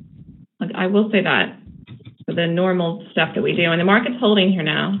us. I will say that for the normal stuff that we do. And the market's holding here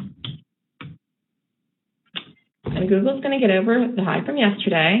now. And Google's going to get over the high from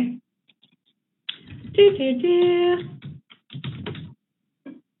yesterday.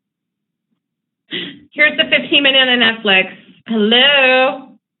 Here's the 15-minute on Netflix.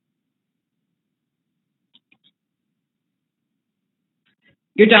 Hello.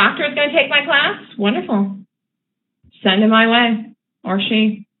 Your doctor is going to take my class? Wonderful. Send him my way, or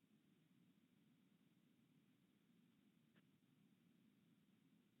she.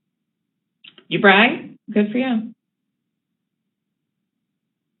 You brag? Good for you.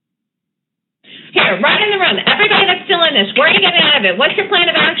 Here, right in the room. Everybody that's still in this, where are you getting out of it? What's your plan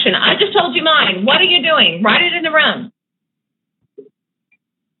of action? I just told you mine. What are you doing? Write it in the room.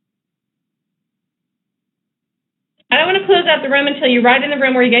 I don't want to close out the room until you write in the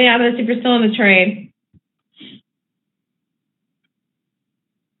room where you're getting out of this if you're still in the trade.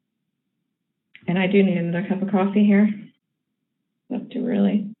 And I do need another cup of coffee here. That's too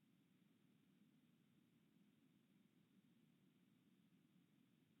early.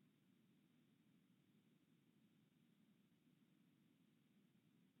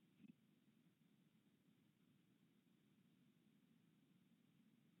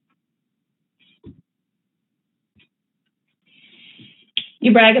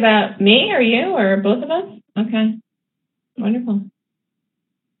 You brag about me or you or both of us? Okay. Wonderful.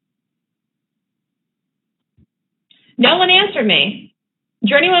 No one answered me.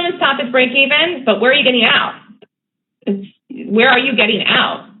 Journeywoman stop at break even, but where are you getting out? Where are you getting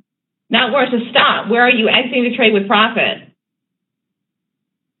out? Not where's the stop. Where are you exiting the trade with profit?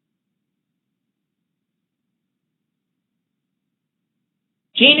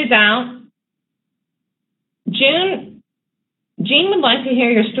 Jean is out. Jean would like to hear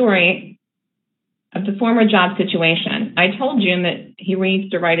your story of the former job situation. I told June that he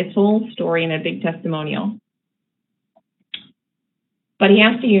needs to write his whole story in a big testimonial. But he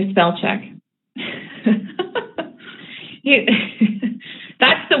has to use spell check.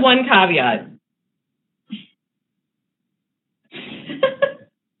 That's the one caveat.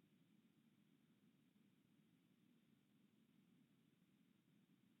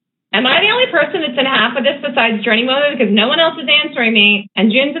 Am I the only person that's in half of this besides Journeywoman? Because no one else is answering me,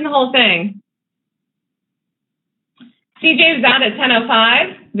 and June's in the whole thing. CJ is out at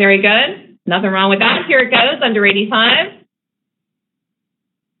 10:05. Very good. Nothing wrong with that. Here it goes, under 85.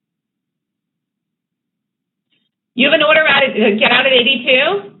 You have an order get out at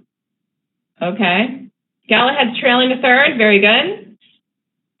 82? Okay. Galahad's trailing the third. Very good.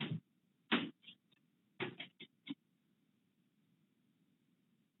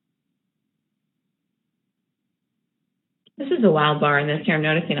 This is a wild bar in this here I'm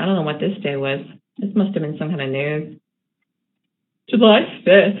noticing. I don't know what this day was. This must have been some kind of news. July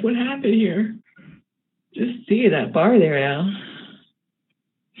 5th. What happened here? Just see that bar there now.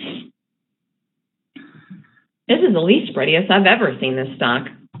 This is the least prettiest I've ever seen this stock.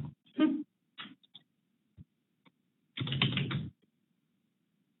 I'm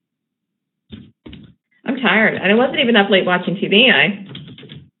tired. And I wasn't even up late watching TV. I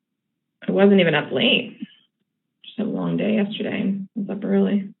wasn't even up late. Just had a long day yesterday. I was up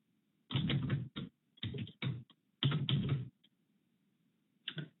early.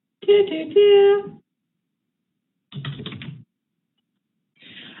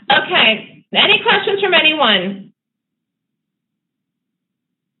 Okay. Any questions from anyone?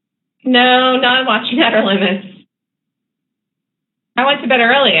 No, not watching Outer Limits. I went to bed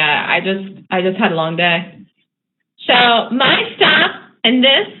early. I just had a long day. So my stop, and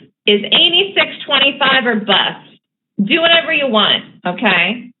this is 86.25 or bust. Do whatever you want,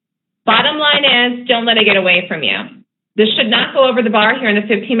 okay? Bottom line is, don't let it get away from you. This should not go over the bar here in the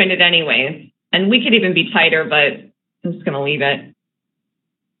 15-minute anyways. And we could even be tighter, but I'm just going to leave it.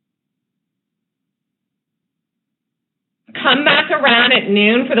 Come back around at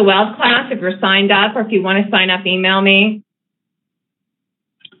noon for the wealth class if you're signed up, or if you want to sign up, email me.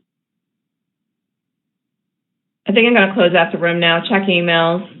 I think I'm going to close out the room now, check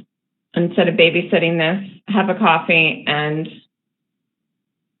emails. instead of babysitting this, have a coffee and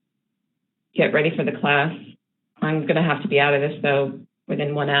get ready for the class. I'm going to have to be out of this, though,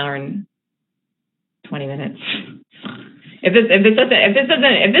 within 1 hour and 20 minutes. If this doesn't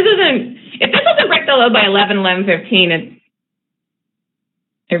break the low by 11:15,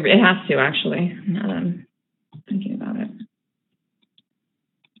 it has to, actually. Now that I'm thinking about it.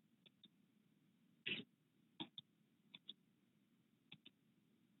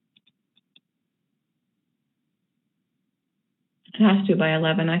 It has to by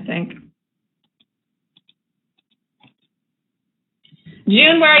 11, I think.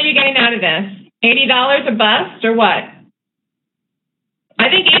 June, where are you getting out of this? $80 a bust or what? I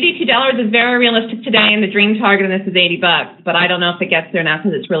think $82 is very realistic today, and the dream target on this is $80, but I don't know if it gets there now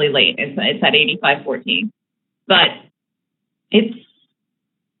because it's really late. It's at 85.14, but it's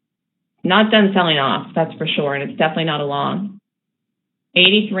not done selling off, that's for sure, and it's definitely not a long.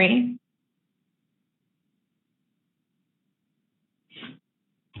 83.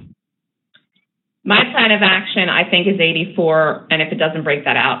 My plan of action, I think, is 84, and if it doesn't break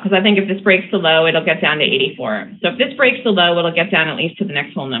that out, because I think if this breaks the low, it'll get down to 84. So if this breaks the low, it'll get down at least to the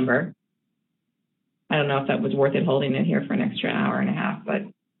next whole number. I don't know if that was worth it holding it here for an extra hour and a half, but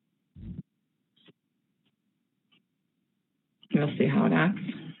we'll see how it acts.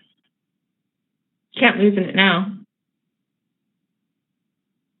 Can't lose in it now.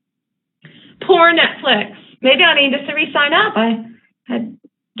 Poor Netflix. Maybe I need to re-sign up. I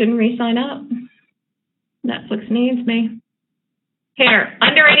didn't re-sign up. Netflix needs me. Here,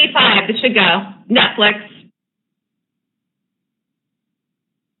 under 85, this should go. Netflix.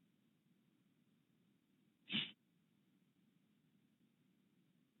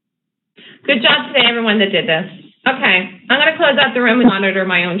 Good job today, everyone that did this. Okay, I'm going to close out the room and monitor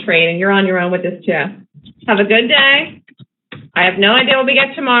my own trade, and you're on your own with this too. Have a good day. I have no idea what we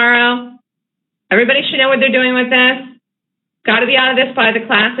get tomorrow. Everybody should know what they're doing with this. Got to be out of this by the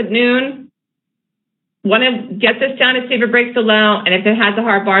class at noon. Want to get this down and see if it breaks the low, and if it has a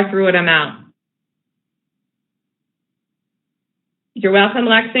hard bar through it, I'm out. You're welcome,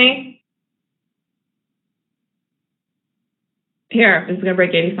 Lexi. Here, this is going to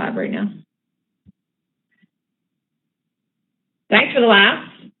break 85 right now. Thanks for the laugh.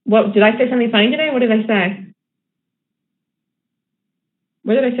 What, did I say something funny today? What did I say?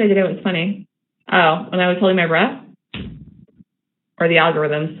 What did I say today was funny? Oh, when I was holding my breath? Or the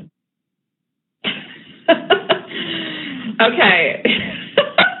algorithms? Okay.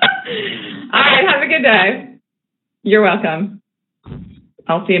 All right, have a good day. You're welcome.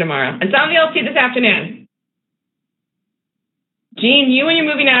 I'll see you tomorrow. And somebody else see you this afternoon. Jean, you and your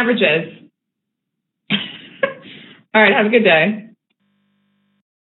moving averages. All right, have a good day.